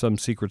guys through some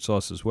secret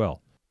sauce as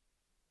well?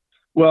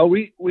 Well,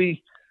 we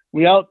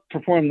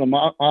outperform the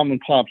mom and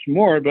pops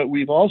more, but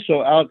we've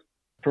also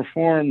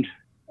outperformed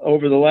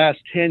over the last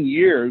 10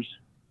 years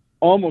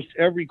almost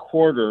every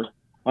quarter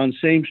on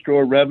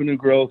same-store revenue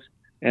growth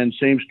and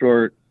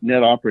same-store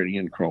net operating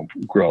income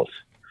growth.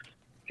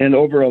 And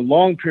over a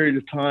long period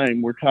of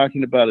time, we're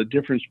talking about a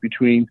difference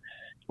between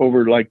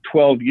over like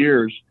 12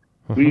 years,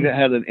 we've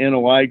had an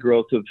NOI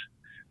growth of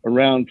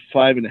around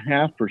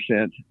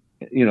 5.5%,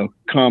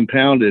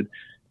 compounded,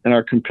 and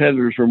our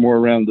competitors are more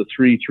around the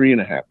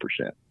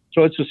 3.5%.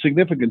 So it's a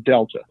significant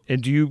delta.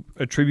 And do you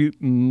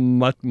attribute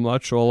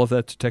much all of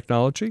that to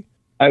technology?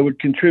 I would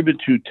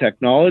contribute to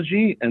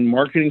technology and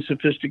marketing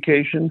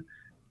sophistication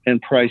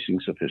and pricing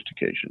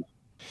sophistication,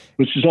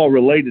 which is all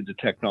related to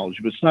technology,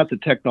 but it's not the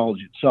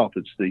technology itself.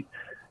 It's the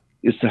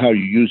how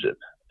you use it.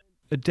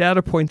 A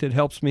data point that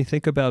helps me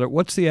think about it.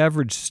 What's the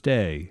average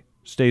stay?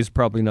 Stay is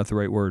probably not the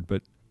right word,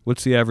 but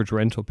what's the average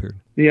rental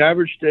period? The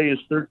average stay is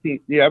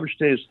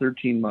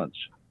 13 months.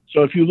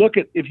 So if you look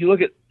at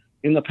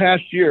in the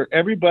past year,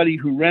 everybody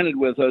who rented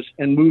with us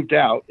and moved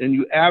out, and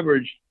you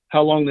averaged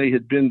how long they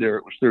had been there,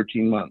 it was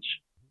 13 months.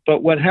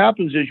 But what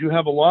happens is you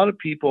have a lot of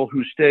people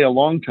who stay a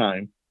long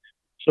time,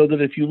 so that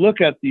if you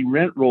look at the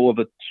rent roll of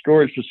a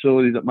storage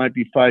facility that might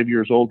be 5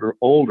 years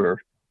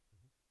older,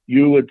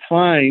 you would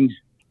find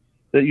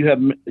that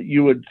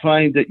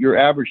your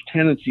average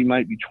tenancy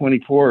might be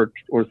 24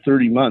 or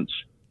 30 months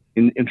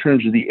in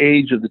terms of the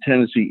age of the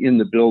tenancy in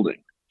the building.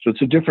 So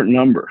it's a different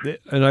number.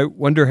 And I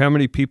wonder how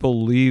many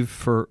people leave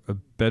for a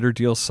better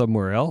deal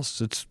somewhere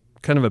else. It's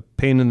kind of a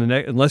pain in the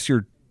neck, unless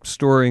you're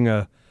storing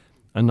a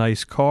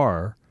nice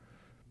car.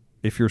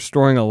 If you're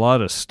storing a lot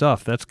of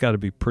stuff, that's got to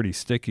be pretty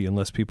sticky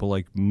unless people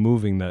like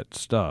moving that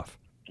stuff.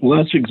 Well,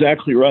 that's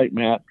exactly right,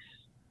 Matt.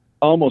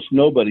 Almost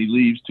nobody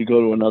leaves to go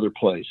to another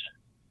place.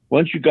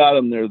 Once you got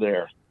them, they're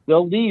there.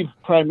 They'll leave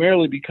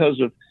primarily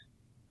because of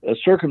a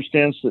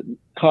circumstance that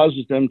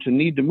causes them to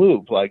need to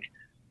move, like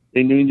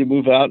they need to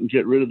move out and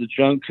get rid of the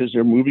junk because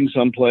they're moving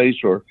someplace,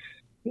 or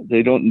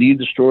they don't need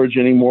the storage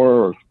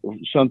anymore or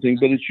something.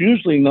 But it's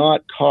usually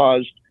not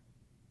caused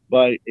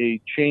by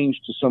a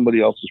change to somebody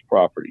else's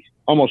property.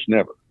 Almost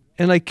never.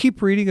 And I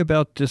keep reading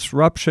about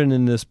disruption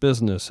in this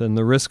business and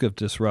the risk of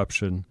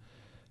disruption,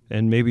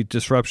 and maybe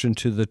disruption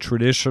to the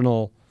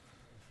traditional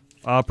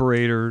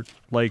operator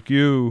like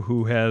you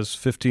who has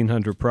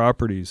 1,500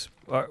 properties.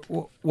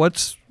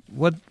 What's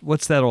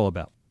that all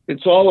about?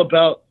 It's all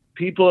about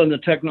people in the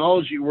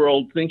technology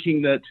world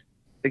thinking that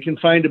they can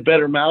find a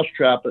better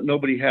mousetrap that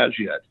nobody has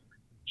yet.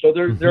 So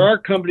there are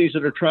companies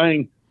that are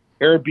trying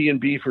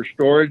Airbnb for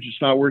storage.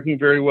 It's not working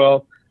very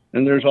well.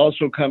 And there's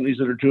also companies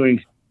that are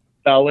doing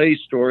valet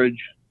storage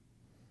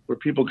where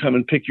people come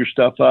and pick your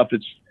stuff up.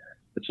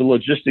 It's a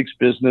logistics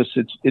business.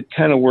 It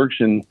kind of works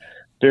in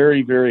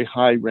very, very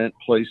high rent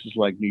places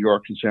like New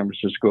York and San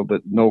Francisco,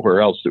 but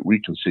nowhere else that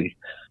we can see.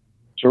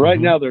 So right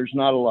now there's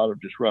not a lot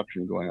of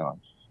disruption going on.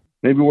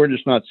 Maybe we're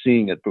just not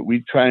seeing it, but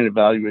we try and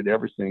evaluate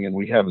everything and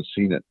we haven't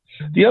seen it.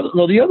 The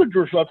other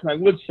disruption I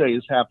would say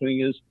is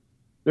happening is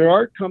there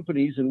are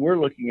companies, and we're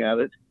looking at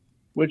it,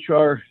 which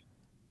are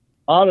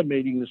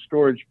automating the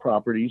storage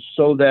properties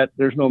so that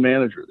there's no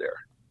manager there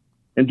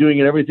and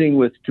doing everything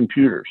with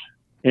computers.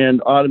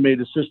 and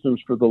automated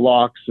systems for the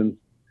locks and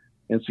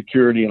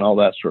security and all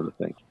that sort of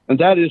thing. And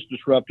that is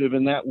disruptive,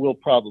 and that will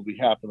probably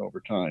happen over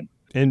time.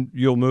 And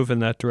you'll move in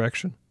that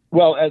direction?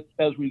 Well,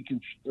 as we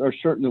are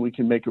certain that we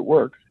can make it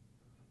work.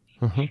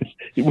 Uh-huh.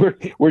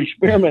 We're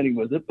experimenting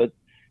with it, but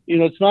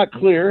it's not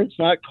clear. It's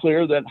not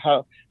clear that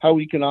how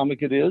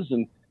economic it is,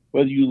 and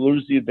whether you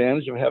lose the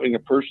advantage of having a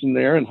person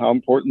there, and how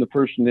important the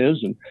person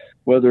is, and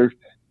whether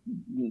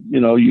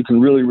you can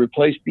really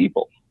replace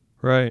people.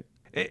 Right.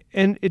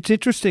 And it's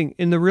interesting,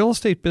 in the real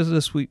estate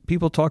business,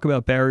 people talk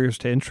about barriers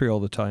to entry all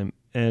the time.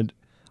 And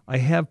I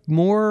have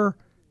more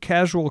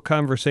casual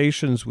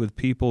conversations with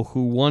people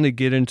who want to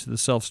get into the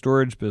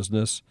self-storage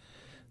business.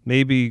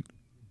 Maybe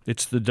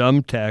it's the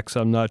dumb tax,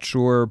 I'm not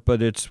sure, but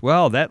it's,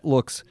 wow, that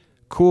looks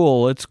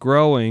cool. It's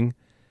growing.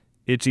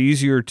 It's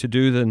easier to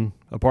do than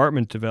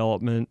apartment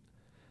development.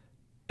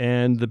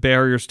 And the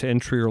barriers to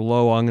entry are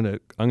low. I'm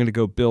gonna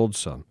go build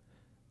some.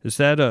 Is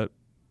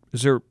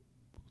there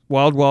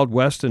wild, wild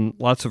west and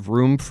lots of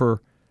room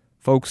for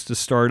folks to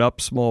start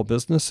up small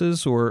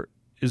businesses, or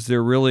is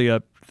there really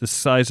the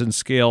size and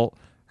scale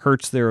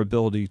hurts their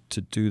ability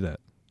to do that?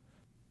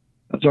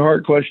 That's a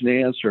hard question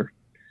to answer.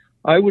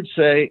 I would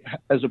say,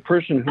 as a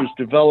person who's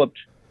developed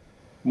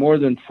more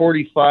than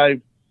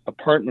 45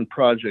 apartment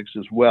projects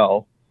as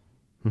well,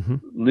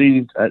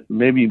 leading at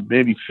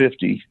maybe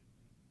 50,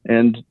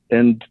 and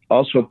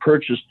also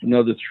purchased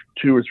another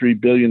 $2 or $3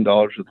 billion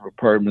worth of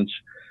apartments,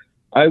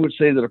 I would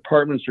say that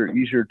apartments are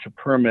easier to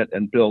permit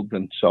and build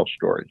than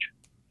self-storage.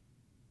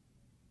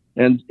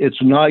 And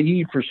it's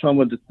naive for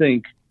someone to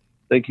think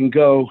they can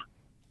go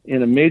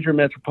in a major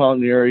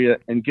metropolitan area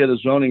and get a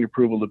zoning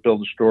approval to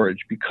build a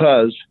storage,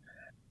 because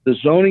the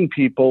zoning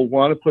people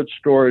want to put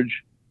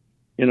storage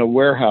in a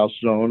warehouse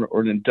zone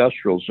or an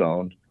industrial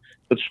zone,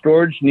 but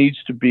storage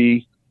needs to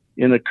be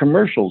in a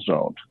commercial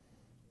zone.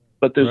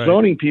 But the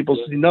zoning people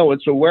say, no,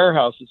 it's a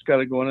warehouse. It's got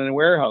to go in a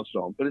warehouse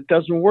zone, but it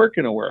doesn't work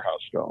in a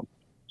warehouse zone.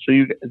 So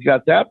you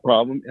got that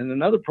problem. And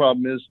another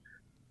problem is,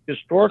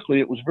 historically,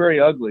 it was very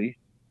ugly.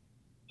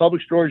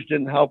 Public storage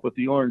didn't help with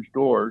the orange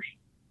doors,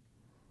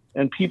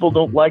 and people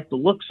don't like the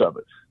looks of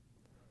it.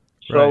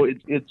 So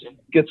it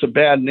gets a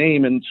bad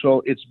name, and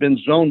so it's been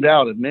zoned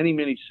out in many,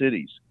 many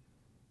cities.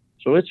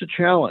 So it's a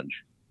challenge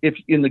if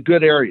in the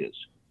good areas.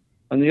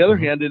 On the other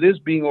hand, it is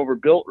being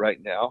overbuilt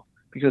right now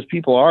because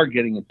people are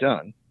getting it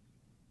done.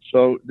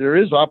 So there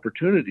is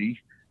opportunity.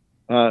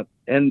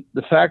 And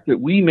the fact that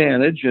we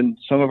manage, and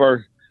some of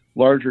our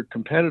larger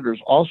competitors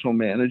also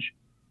manage,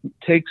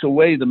 takes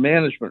away the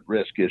management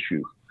risk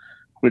issue,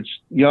 which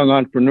young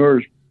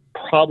entrepreneurs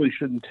probably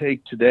shouldn't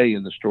take today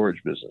in the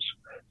storage business.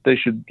 They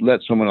should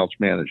let someone else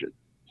manage it.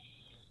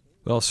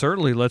 Well,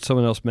 certainly let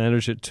someone else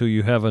manage it till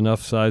you have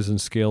enough size and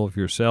scale of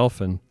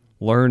yourself, and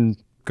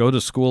go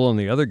to school on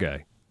the other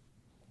guy.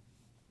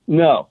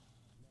 No.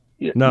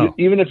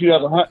 Even if you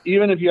have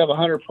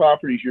 100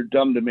 properties, you're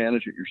dumb to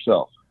manage it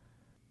yourself.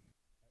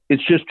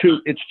 It's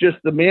just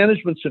the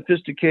management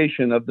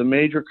sophistication of the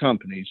major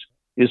companies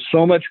is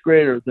so much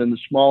greater than the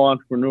small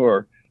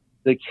entrepreneur.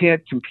 They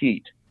can't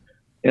compete.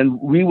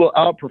 And we will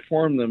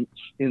outperform them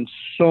in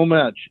so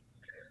much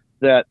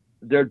that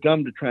they're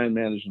dumb to try and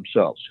manage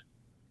themselves.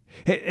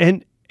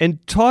 And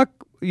talk,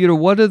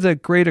 what are the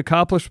great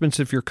accomplishments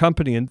of your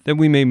company? And then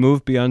we may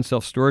move beyond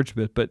self-storage a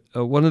bit, but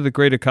one of the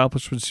great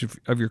accomplishments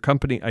of your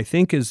company, I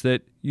think, is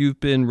that you've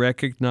been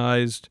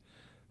recognized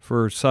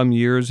for some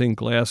years in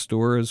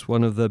Glassdoor as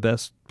one of the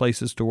best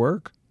places to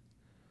work.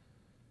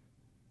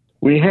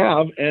 We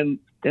have, and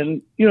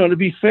to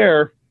be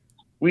fair,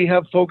 we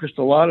have focused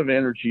a lot of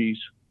energies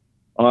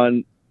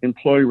on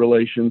employee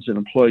relations and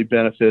employee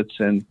benefits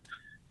and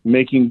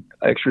making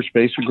Extra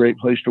Space a great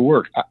place to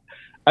work.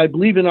 I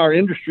believe in our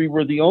industry,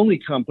 we're the only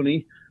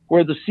company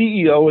where the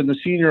CEO and the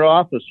senior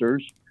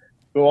officers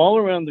go all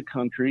around the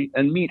country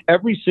and meet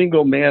every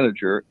single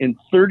manager in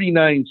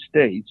 39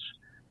 states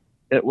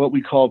at what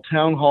we call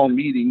town hall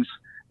meetings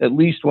at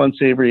least once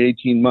every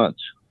 18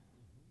 months.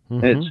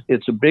 Mm-hmm.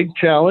 It's a big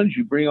challenge.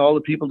 You bring all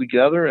the people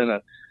together in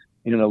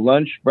a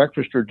lunch,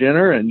 breakfast, or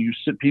dinner, and you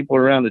sit people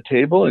around the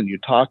table and you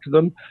talk to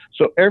them.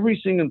 So every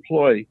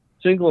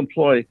single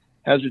employee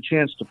has a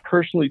chance to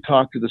personally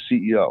talk to the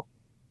CEO.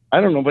 I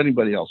don't know of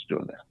anybody else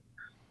doing that.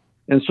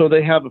 And so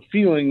they have a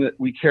feeling that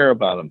we care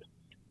about them.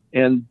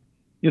 And,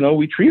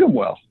 we treat them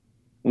well.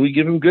 And we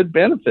give them good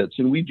benefits.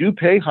 And we do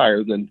pay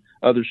higher than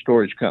other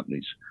storage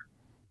companies.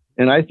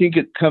 And I think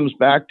it comes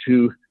back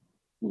to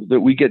that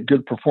we get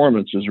good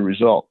performance as a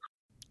result.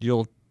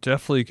 You'll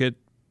definitely get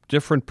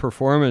different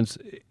performance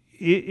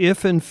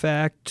if, in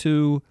fact,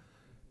 to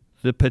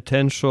the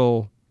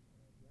potential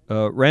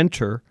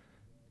renter,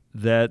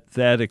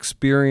 that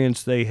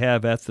experience they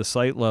have at the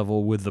site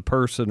level with the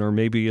person, or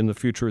maybe in the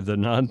future the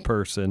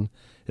non-person,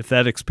 if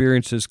that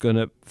experience is going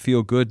to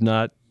feel good,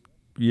 not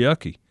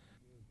yucky,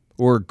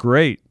 or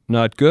great,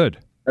 not good.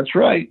 That's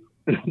right.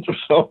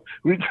 So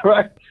we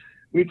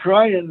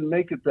try and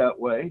make it that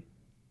way.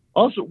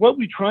 Also, what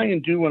we try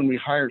and do when we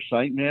hire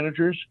site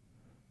managers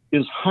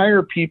is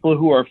hire people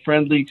who are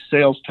friendly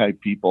sales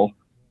type people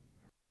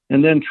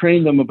and then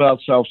train them about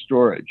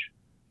self-storage.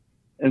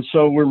 And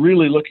so we're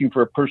really looking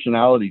for a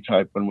personality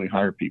type when we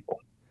hire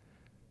people.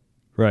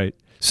 Right.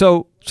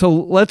 So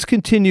let's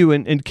continue.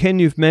 And Ken,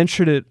 you've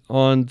mentioned it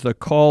on the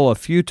call a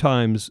few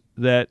times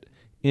that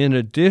in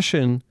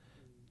addition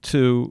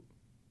to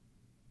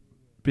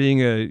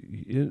being a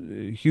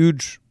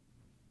huge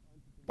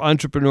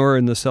entrepreneur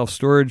in the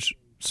self-storage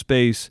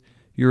space,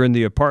 you're in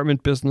the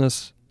apartment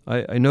business.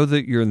 I know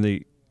that you're in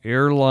the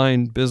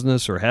airline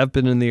business or have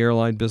been in the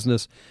airline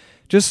business.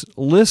 Just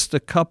list a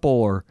couple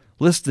or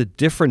list the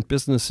different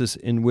businesses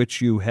in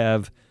which you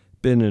have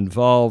been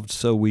involved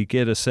so we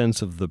get a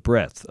sense of the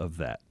breadth of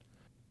that.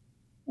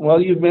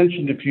 Well, you've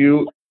mentioned a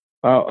few.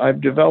 I've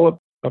developed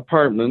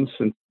apartments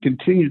and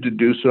continue to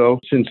do so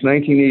since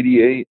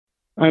 1988.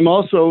 I'm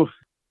also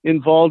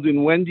involved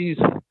in Wendy's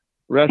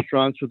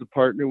restaurants with a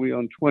partner. We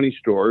own 20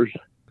 stores.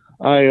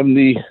 I am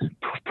the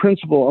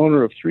principal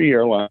owner of 3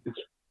 airlines.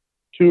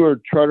 2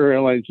 are charter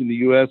airlines in the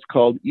U.S.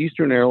 called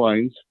Eastern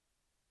Airlines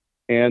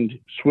and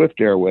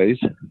Swift Airways.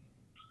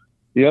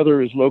 The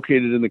other is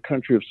located in the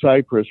country of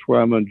Cyprus,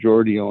 where I'm a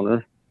majority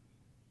owner.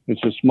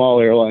 It's a small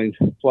airline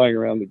flying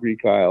around the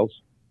Greek Isles.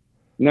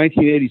 In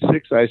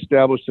 1986, I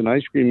established an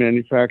ice cream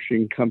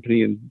manufacturing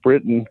company in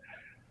Britain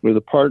with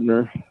a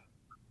partner,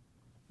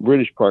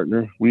 British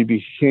partner. We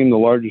became the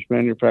largest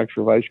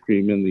manufacturer of ice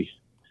cream in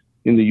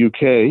the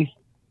UK.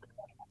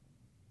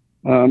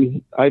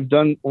 I've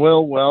done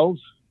oil wells,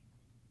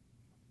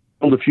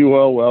 built a few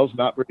oil wells,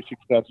 not very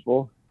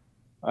successful.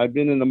 I've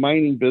been in the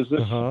mining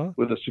business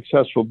with a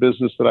successful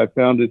business that I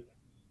founded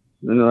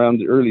in around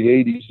the early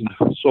 80s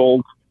and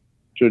sold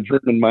to a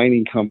German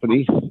mining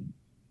company.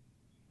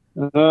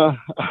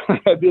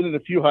 I've been in a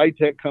few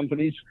high-tech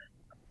companies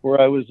where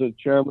I was a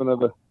chairman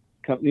of a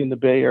company in the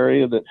Bay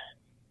Area that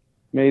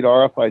made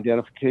RF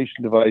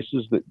identification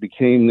devices that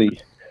became the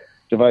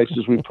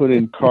devices we put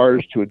in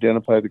cars to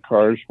identify the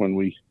cars when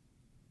we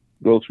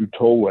go through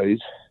tollways.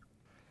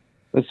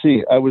 Let's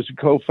see, I was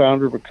a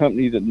co-founder of a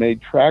company that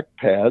made track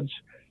pads,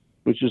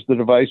 which is the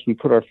device we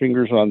put our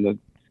fingers on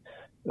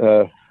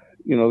the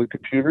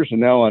computers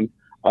and now on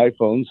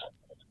iPhones.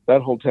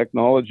 That whole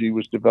technology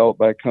was developed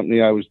by a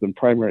company I was the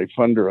primary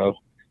funder of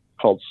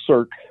called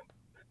Circ.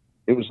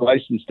 It was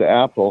licensed to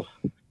Apple,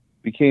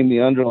 became the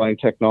underlying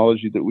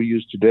technology that we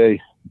use today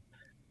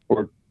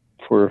for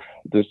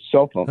the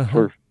cell phone,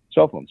 for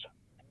cell phones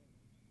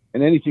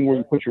and anything where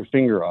you put your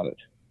finger on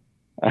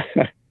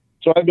it.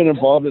 So I've been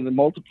involved in the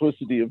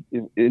multiplicity of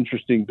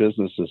interesting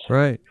businesses.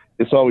 Right.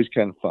 It's always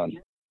kind of fun.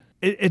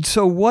 And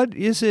so what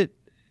is it,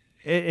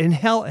 and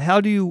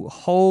how do you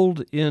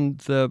hold in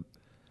the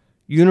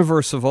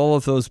universe of all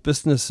of those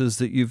businesses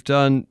that you've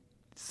done?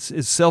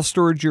 Is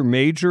self-storage your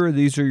major?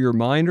 These are your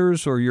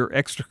minors or your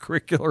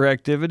extracurricular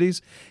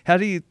activities? How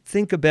do you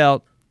think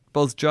about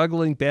both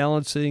juggling,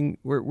 balancing?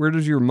 Where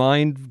does your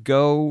mind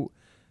go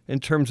in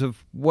terms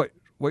of what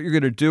you're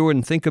going to do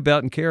and think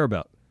about and care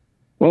about?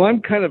 Well,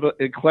 I'm kind of an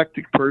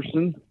eclectic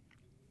person,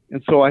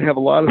 and so I have a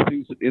lot of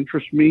things that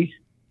interest me.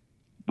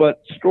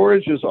 But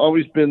storage has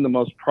always been the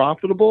most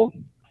profitable,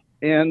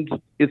 and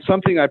it's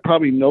something I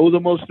probably know the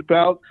most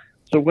about.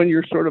 So when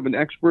you're sort of an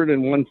expert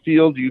in one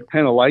field, you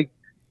kind of like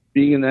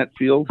being in that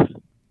field.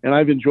 And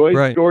I've enjoyed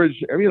storage.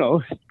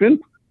 It's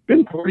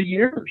been 40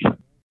 years.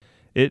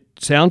 It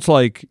sounds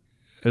like,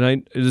 and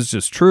it is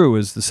just true,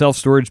 is the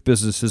self-storage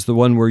business is the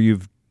one where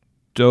you've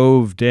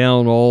dove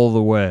down all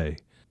the way.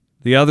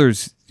 The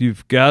others,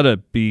 you've got to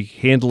be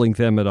handling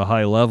them at a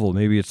high level.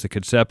 Maybe it's the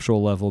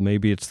conceptual level.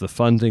 Maybe it's the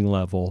funding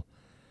level.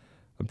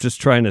 I'm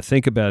just trying to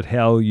think about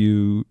how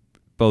you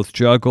both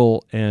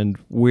juggle and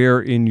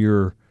where in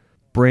your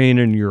brain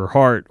and your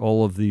heart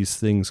all of these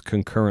things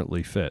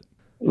concurrently fit.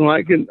 Well,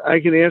 I can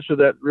answer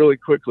that really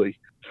quickly.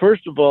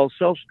 First of all,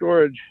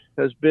 self-storage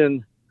has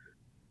been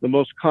the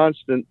most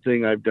constant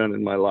thing I've done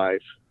in my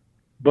life.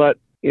 But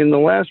in the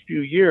last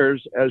few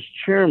years, as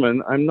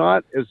chairman, I'm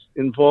not as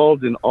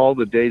involved in all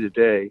the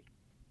day-to-day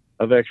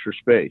of Extra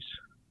Space.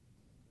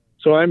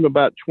 So I'm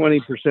about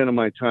 20% of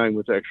my time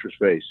with Extra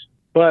Space.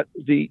 But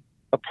the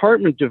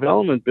apartment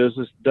development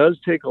business does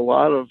take a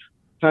lot of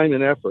time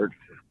and effort.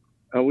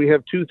 We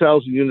have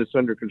 2,000 units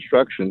under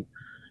construction.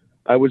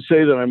 I would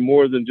say that I'm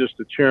more than just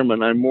a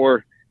chairman. I'm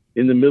more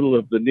in the middle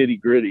of the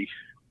nitty-gritty.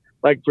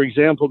 Like, for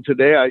example,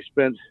 today I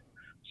spent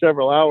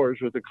several hours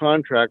with a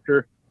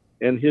contractor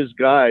and his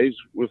guys,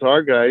 with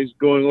our guys,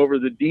 going over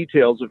the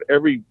details of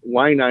every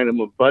line item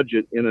of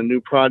budget in a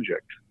new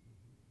project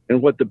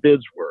and what the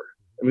bids were.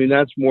 I mean,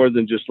 that's more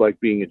than just like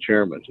being a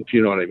chairman, if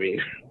you know what I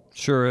mean.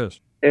 Sure is.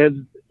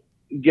 And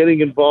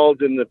getting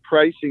involved in the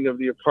pricing of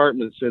the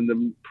apartments and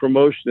the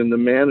promotion and the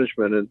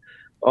management and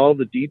all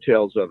the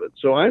details of it.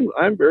 So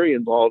I'm very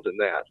involved in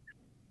that.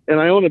 And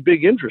I own a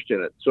big interest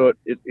in it. So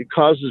it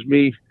causes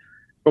me,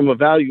 from a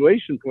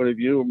valuation point of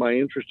view, my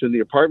interest in the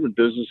apartment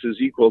business is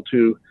equal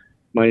to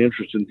my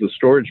interest in the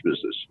storage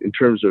business in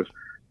terms of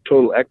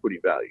total equity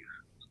value.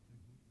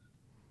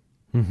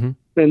 Mm-hmm.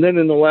 And then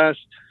in the last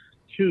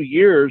 2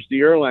 years, the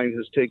airline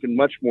has taken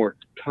much more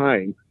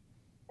time.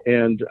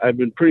 And I've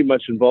been pretty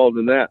much involved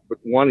in that, but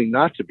wanting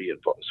not to be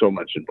so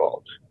much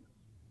involved.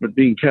 but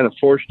being kind of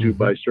forced to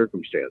by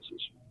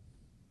circumstances.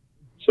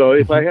 So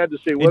if I had to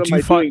say, what am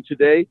I doing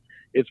today?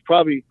 It's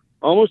probably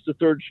almost a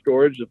third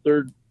storage, a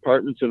third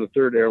apartments, and a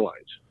third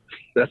airlines.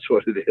 That's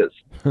what it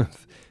is.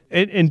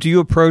 And do you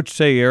approach,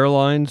 say,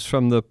 airlines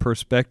from the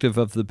perspective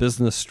of the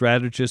business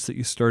strategist that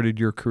you started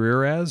your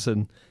career as,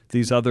 and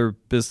these other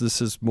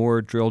businesses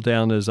more drill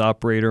down as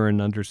operator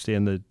and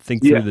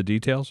think through the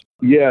details?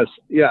 Yes.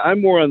 Yeah,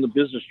 I'm more on the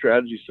business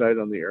strategy side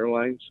on the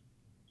airlines.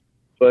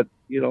 But,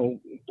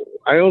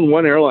 I own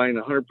one airline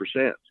 100%,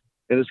 and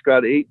it's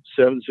got 8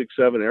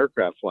 767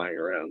 aircraft flying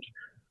around.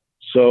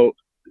 So,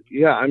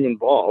 yeah, I'm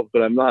involved,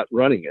 but I'm not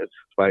running it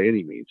by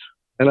any means.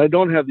 And I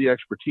don't have the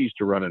expertise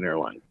to run an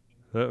airline.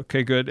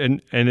 Okay, good.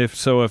 And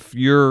if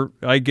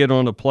I get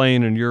on a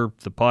plane and you're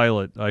the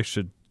pilot, I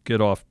should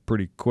get off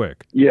pretty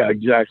quick. Yeah,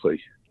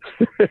 exactly.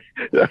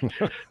 That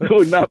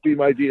would not be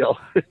my deal.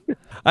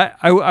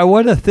 I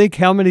want to think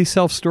how many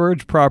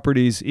self-storage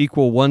properties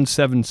equal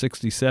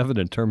 1,767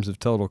 in terms of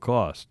total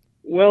cost.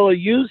 Well, a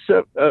used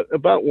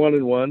about 1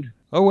 and 1.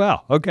 Oh,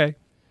 wow. Okay.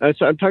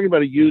 So I'm talking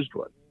about a used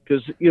one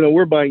because,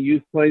 we're buying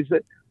used planes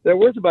they're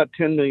worth about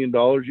 $10 million.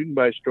 You can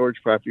buy a storage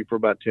property for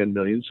about $10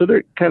 million. So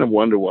they're kind of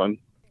 1 to 1.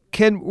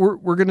 Ken, we're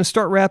going to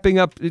start wrapping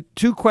up.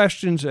 2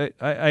 questions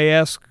I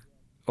ask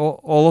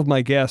all of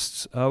my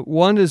guests.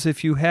 One is,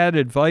 if you had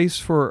advice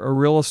for a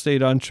real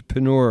estate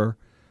entrepreneur,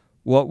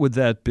 what would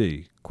that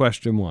be?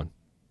 Question 1.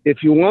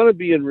 If you want to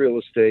be in real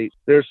estate,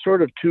 there's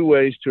sort of 2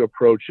 ways to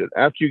approach it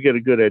after you get a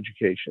good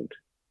education.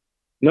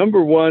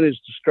 Number 1 is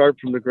to start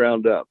from the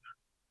ground up.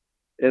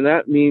 And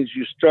that means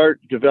you start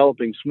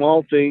developing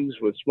small things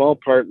with small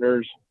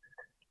partners,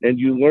 and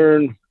you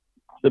learn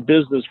the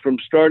business from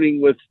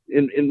starting with,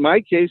 in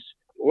my case,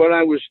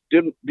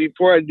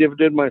 before I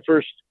did my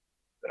first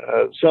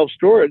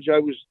self-storage, I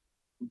was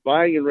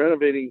buying and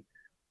renovating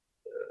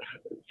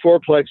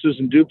fourplexes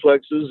and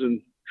duplexes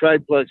and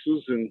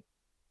triplexes and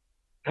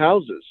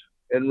houses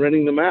and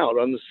renting them out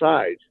on the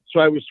side. So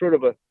I was sort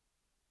of a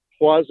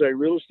quasi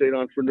real estate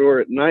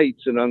entrepreneur at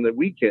nights and on the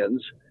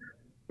weekends,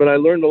 but I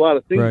learned a lot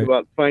of things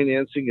about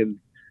financing and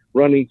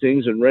running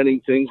things and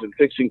renting things and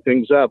fixing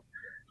things up.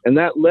 And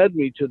that led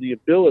me to the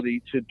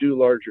ability to do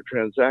larger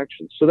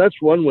transactions. So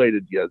that's one way to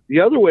get it.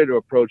 The other way to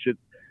approach it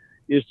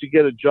is to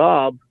get a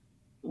job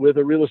with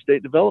a real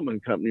estate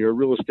development company or a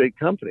real estate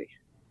company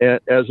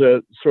as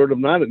a sort of,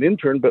 not an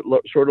intern, but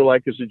sort of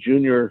like as a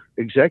junior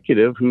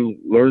executive who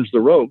learns the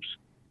ropes.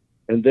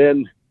 And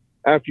then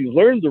after you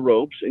learn the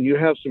ropes and you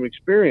have some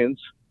experience,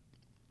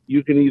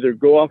 you can either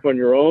go off on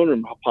your own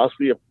or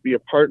possibly be a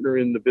partner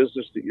in the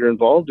business that you're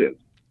involved in.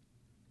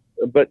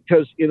 But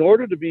because in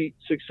order to be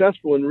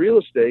successful in real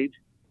estate,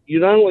 you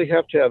not only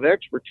have to have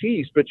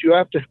expertise, but you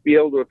have to be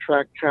able to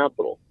attract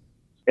capital.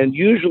 And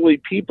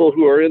usually people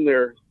who are in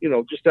there,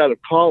 just out of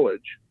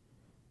college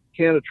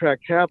can't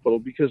attract capital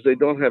because they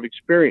don't have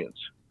experience.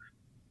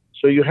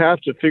 So you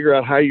have to figure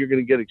out how you're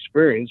going to get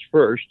experience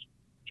first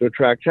to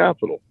attract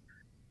capital.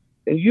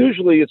 And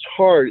usually it's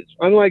hard. It's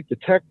unlike the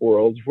tech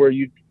world where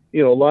a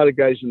lot of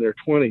guys in their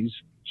 20s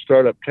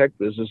start up tech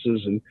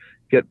businesses and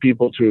get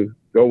people to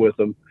go with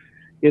them.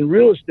 In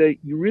real estate,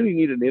 you really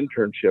need an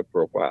internship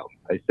for a while,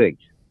 I think.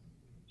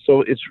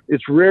 So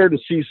it's rare to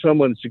see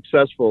someone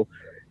successful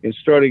in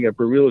starting up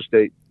a real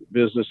estate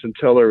business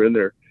until they're in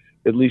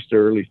at least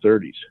their early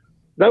 30s.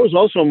 That was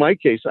also my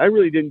case. I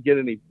really didn't get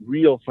any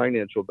real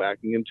financial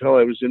backing until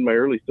I was in my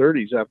early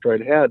 30s after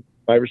I'd had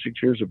 5 or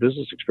 6 years of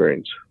business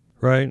experience.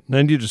 Right. And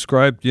then you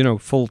described,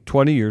 full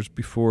 20 years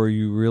before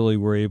you really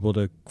were able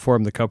to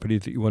form the company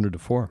that you wanted to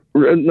form.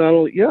 Not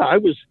only,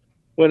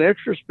 when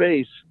Extra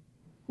Space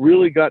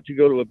really got to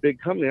go to a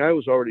big company, I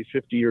was already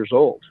 50 years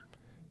old.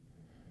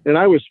 And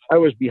I was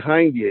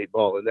behind the 8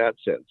 ball in that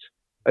sense.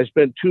 I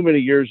spent too many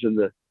years in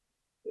the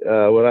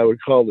what I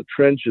would call the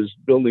trenches,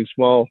 building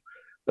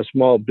a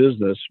small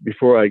business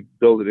before I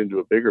build it into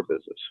a bigger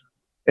business.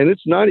 And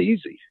it's not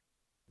easy.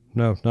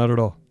 No, not at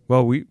all.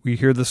 Well, we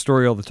hear this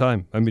story all the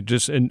time. I mean,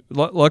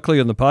 luckily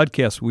on the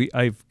podcast,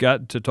 I've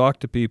gotten to talk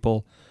to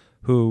people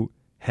who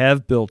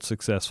have built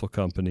successful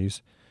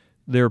companies.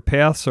 Their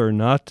paths are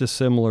not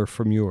dissimilar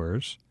from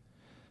yours.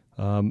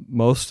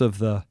 Most of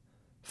the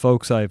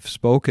folks I've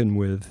spoken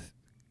with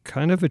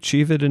kind of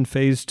achieve it in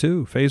phase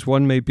 2. Phase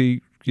 1 may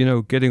be,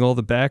 getting all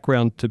the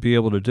background to be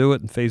able to do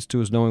it, and phase 2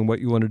 is knowing what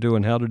you want to do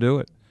and how to do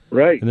it.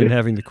 Right. And then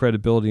having the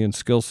credibility and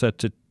skill set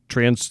to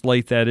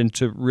translate that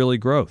into really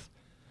growth.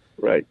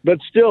 Right. But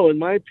still, in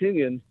my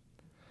opinion,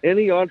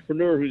 any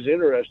entrepreneur who's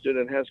interested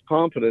and has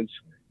confidence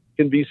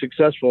can be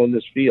successful in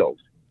this field.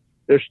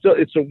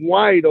 It's a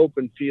wide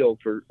open field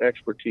for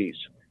expertise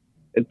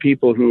and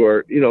people who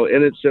are,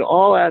 and it's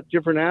all at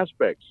different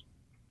aspects.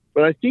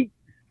 But I think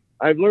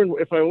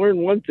if I learn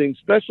one thing,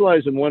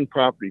 specialize in one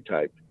property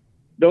type.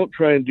 Don't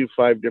try and do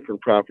 5 different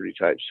property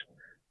types.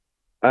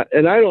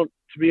 And I don't,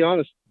 to be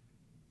honest,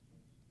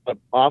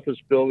 office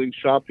buildings,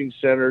 shopping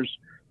centers,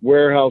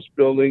 warehouse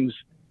buildings,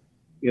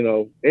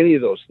 any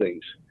of those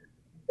things.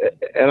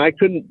 And I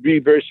couldn't be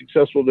very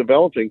successful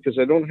developing because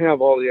I don't have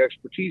all the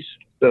expertise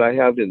that I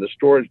have in the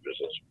storage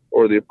business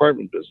or the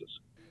apartment business.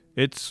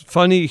 It's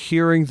funny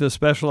hearing the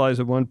specialize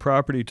in one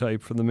property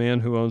type from the man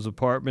who owns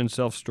apartments,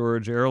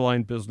 self-storage,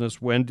 airline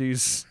business,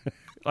 Wendy's,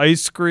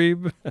 ice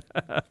cream.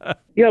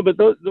 Yeah, but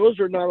those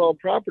are not all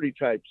property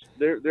types.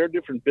 They're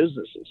different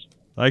businesses.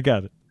 I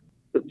got it.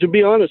 But to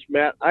be honest,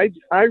 Matt, I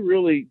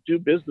really do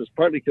business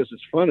partly because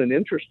it's fun and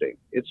interesting.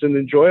 It's an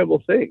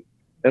enjoyable thing.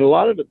 And a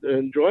lot of it, the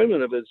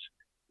enjoyment of it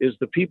is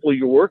the people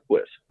you work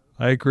with.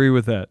 I agree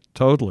with that.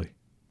 Totally.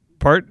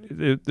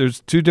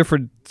 There's two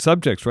different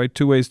subjects, right?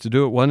 Two ways to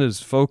do it. One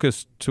is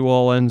focus to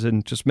all ends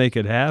and just make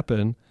it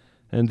happen.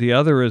 And the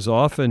other is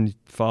often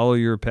follow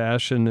your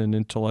passion and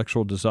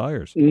intellectual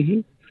desires.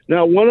 Mm-hmm.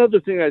 Now, one other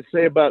thing I'd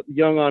say about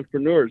young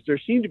entrepreneurs, there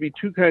seem to be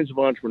two kinds of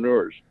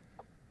entrepreneurs.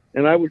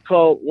 And I would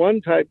call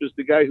one type is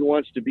the guy who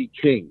wants to be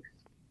king.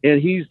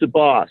 And he's the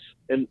boss.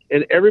 And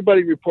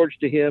everybody reports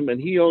to him and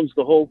he owns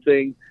the whole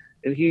thing.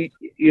 And he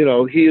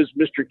is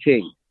Mr.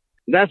 King.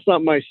 That's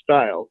not my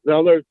style.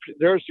 Now,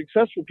 there are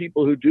successful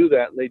people who do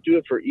that, and they do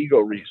it for ego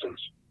reasons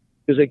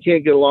because they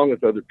can't get along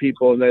with other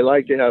people, and they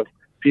like to have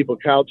people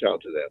kowtow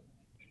to them.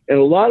 And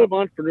a lot of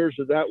entrepreneurs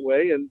are that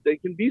way, and they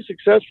can be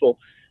successful,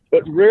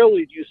 but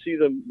rarely do you see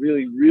them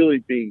really,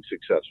 really being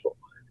successful.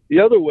 The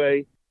other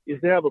way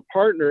is to have a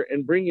partner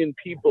and bring in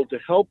people to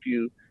help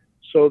you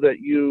so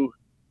that you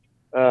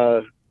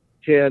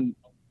can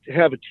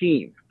have a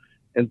team.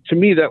 And to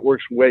me, that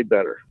works way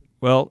better.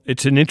 Well,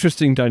 it's an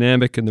interesting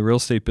dynamic in the real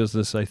estate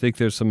business. I think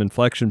there's some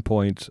inflection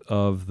points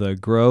of the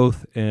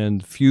growth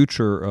and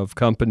future of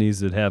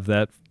companies that have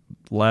that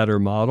ladder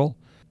model,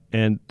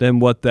 and then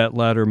what that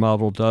ladder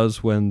model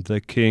does when the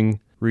king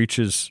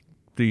reaches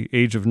the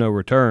age of no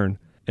return,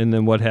 and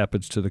then what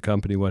happens to the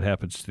company, what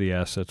happens to the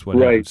assets, what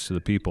happens to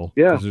the people.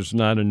 Yeah. Because there's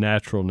not a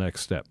natural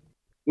next step.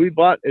 We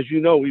buy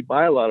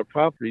a lot of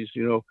properties.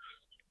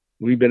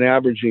 We've been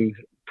averaging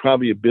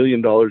probably $1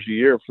 billion a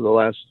year for the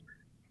last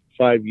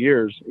 5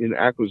 years in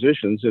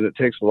acquisitions, and it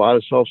takes a lot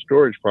of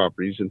self-storage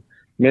properties, and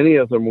many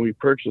of them we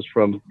purchase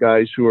from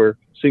guys who are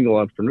single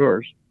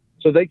entrepreneurs,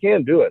 so they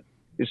can do it.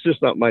 It's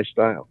just not my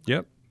style.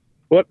 Yep.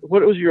 What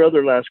was your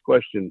other last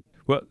question?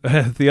 Well,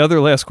 the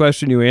other last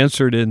question you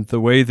answered in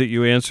the way that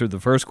you answered the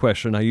first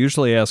question. I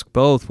usually ask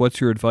both, what's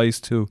your advice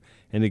to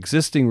an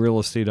existing real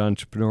estate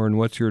entrepreneur, and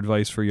what's your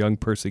advice for a young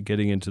person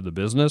getting into the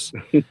business?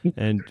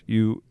 And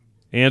you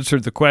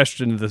answered the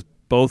question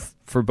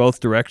for both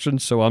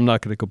directions, so I'm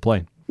not going to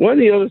complain. One of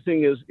the other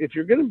thing is, if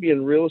you're going to be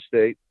in real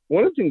estate,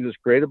 one of the things that's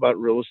great about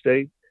real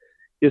estate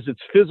is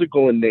it's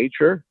physical in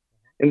nature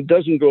and it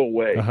doesn't go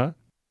away. Uh-huh.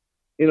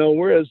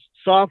 Whereas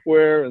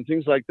software and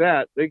things like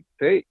that,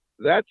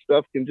 that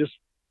stuff can just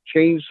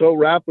change so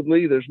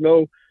rapidly. There's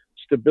no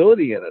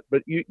stability in it.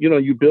 But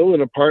you build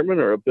an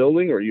apartment or a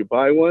building or you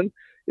buy one,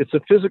 it's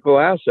a physical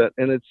asset,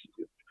 and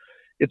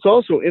it's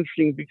also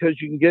interesting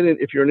because you can get in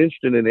if you're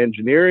interested in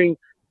engineering.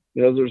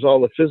 There's all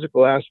the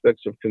physical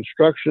aspects of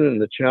construction and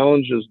the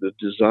challenges, the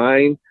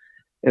design.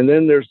 And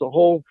then there's the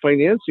whole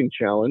financing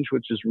challenge,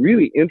 which is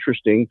really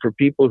interesting for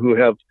people who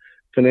have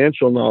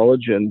financial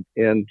knowledge and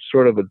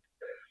sort of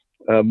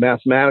a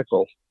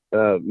mathematical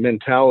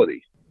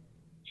mentality.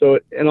 So,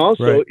 and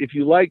also right. if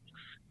you like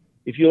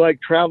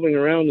traveling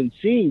around and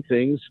seeing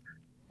things,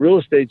 real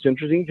estate's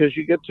interesting because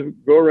you get to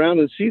go around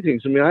and see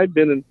things. I mean, I've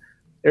been in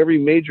every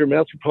major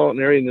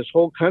metropolitan area in this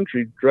whole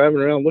country driving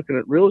around looking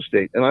at real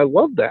estate, and I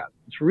love that.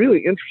 It's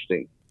really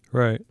interesting.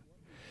 Right.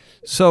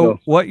 So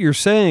what you're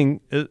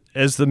saying,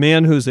 as the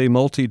man who's a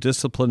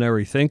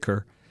multidisciplinary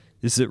thinker,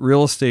 is that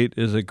real estate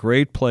is a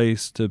great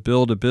place to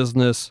build a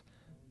business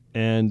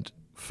and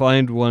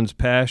find one's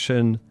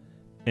passion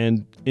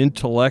and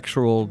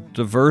intellectual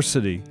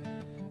diversity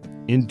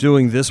in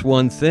doing this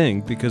one thing,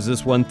 because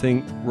this one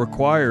thing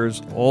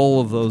requires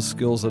all of those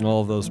skills and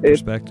all of those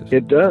perspectives.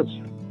 It does.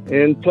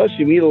 And plus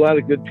you meet a lot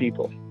of good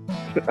people.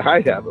 I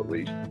have, at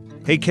least.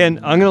 Hey, Ken,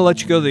 I'm going to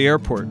let you go to the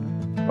airport.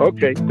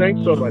 Okay.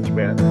 Thanks so much,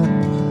 Matt.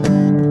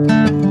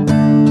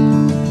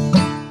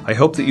 I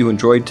hope that you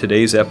enjoyed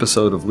today's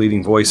episode of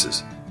Leading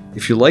Voices.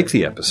 If you like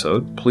the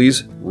episode,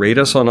 please rate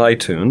us on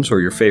iTunes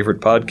or your favorite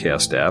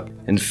podcast app,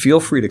 and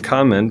feel free to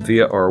comment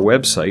via our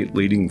website,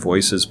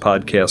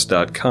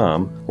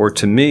 leadingvoicespodcast.com, or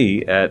to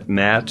me at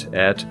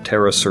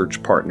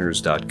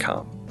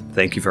matt@terrasearchpartners.com.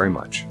 Thank you very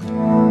much.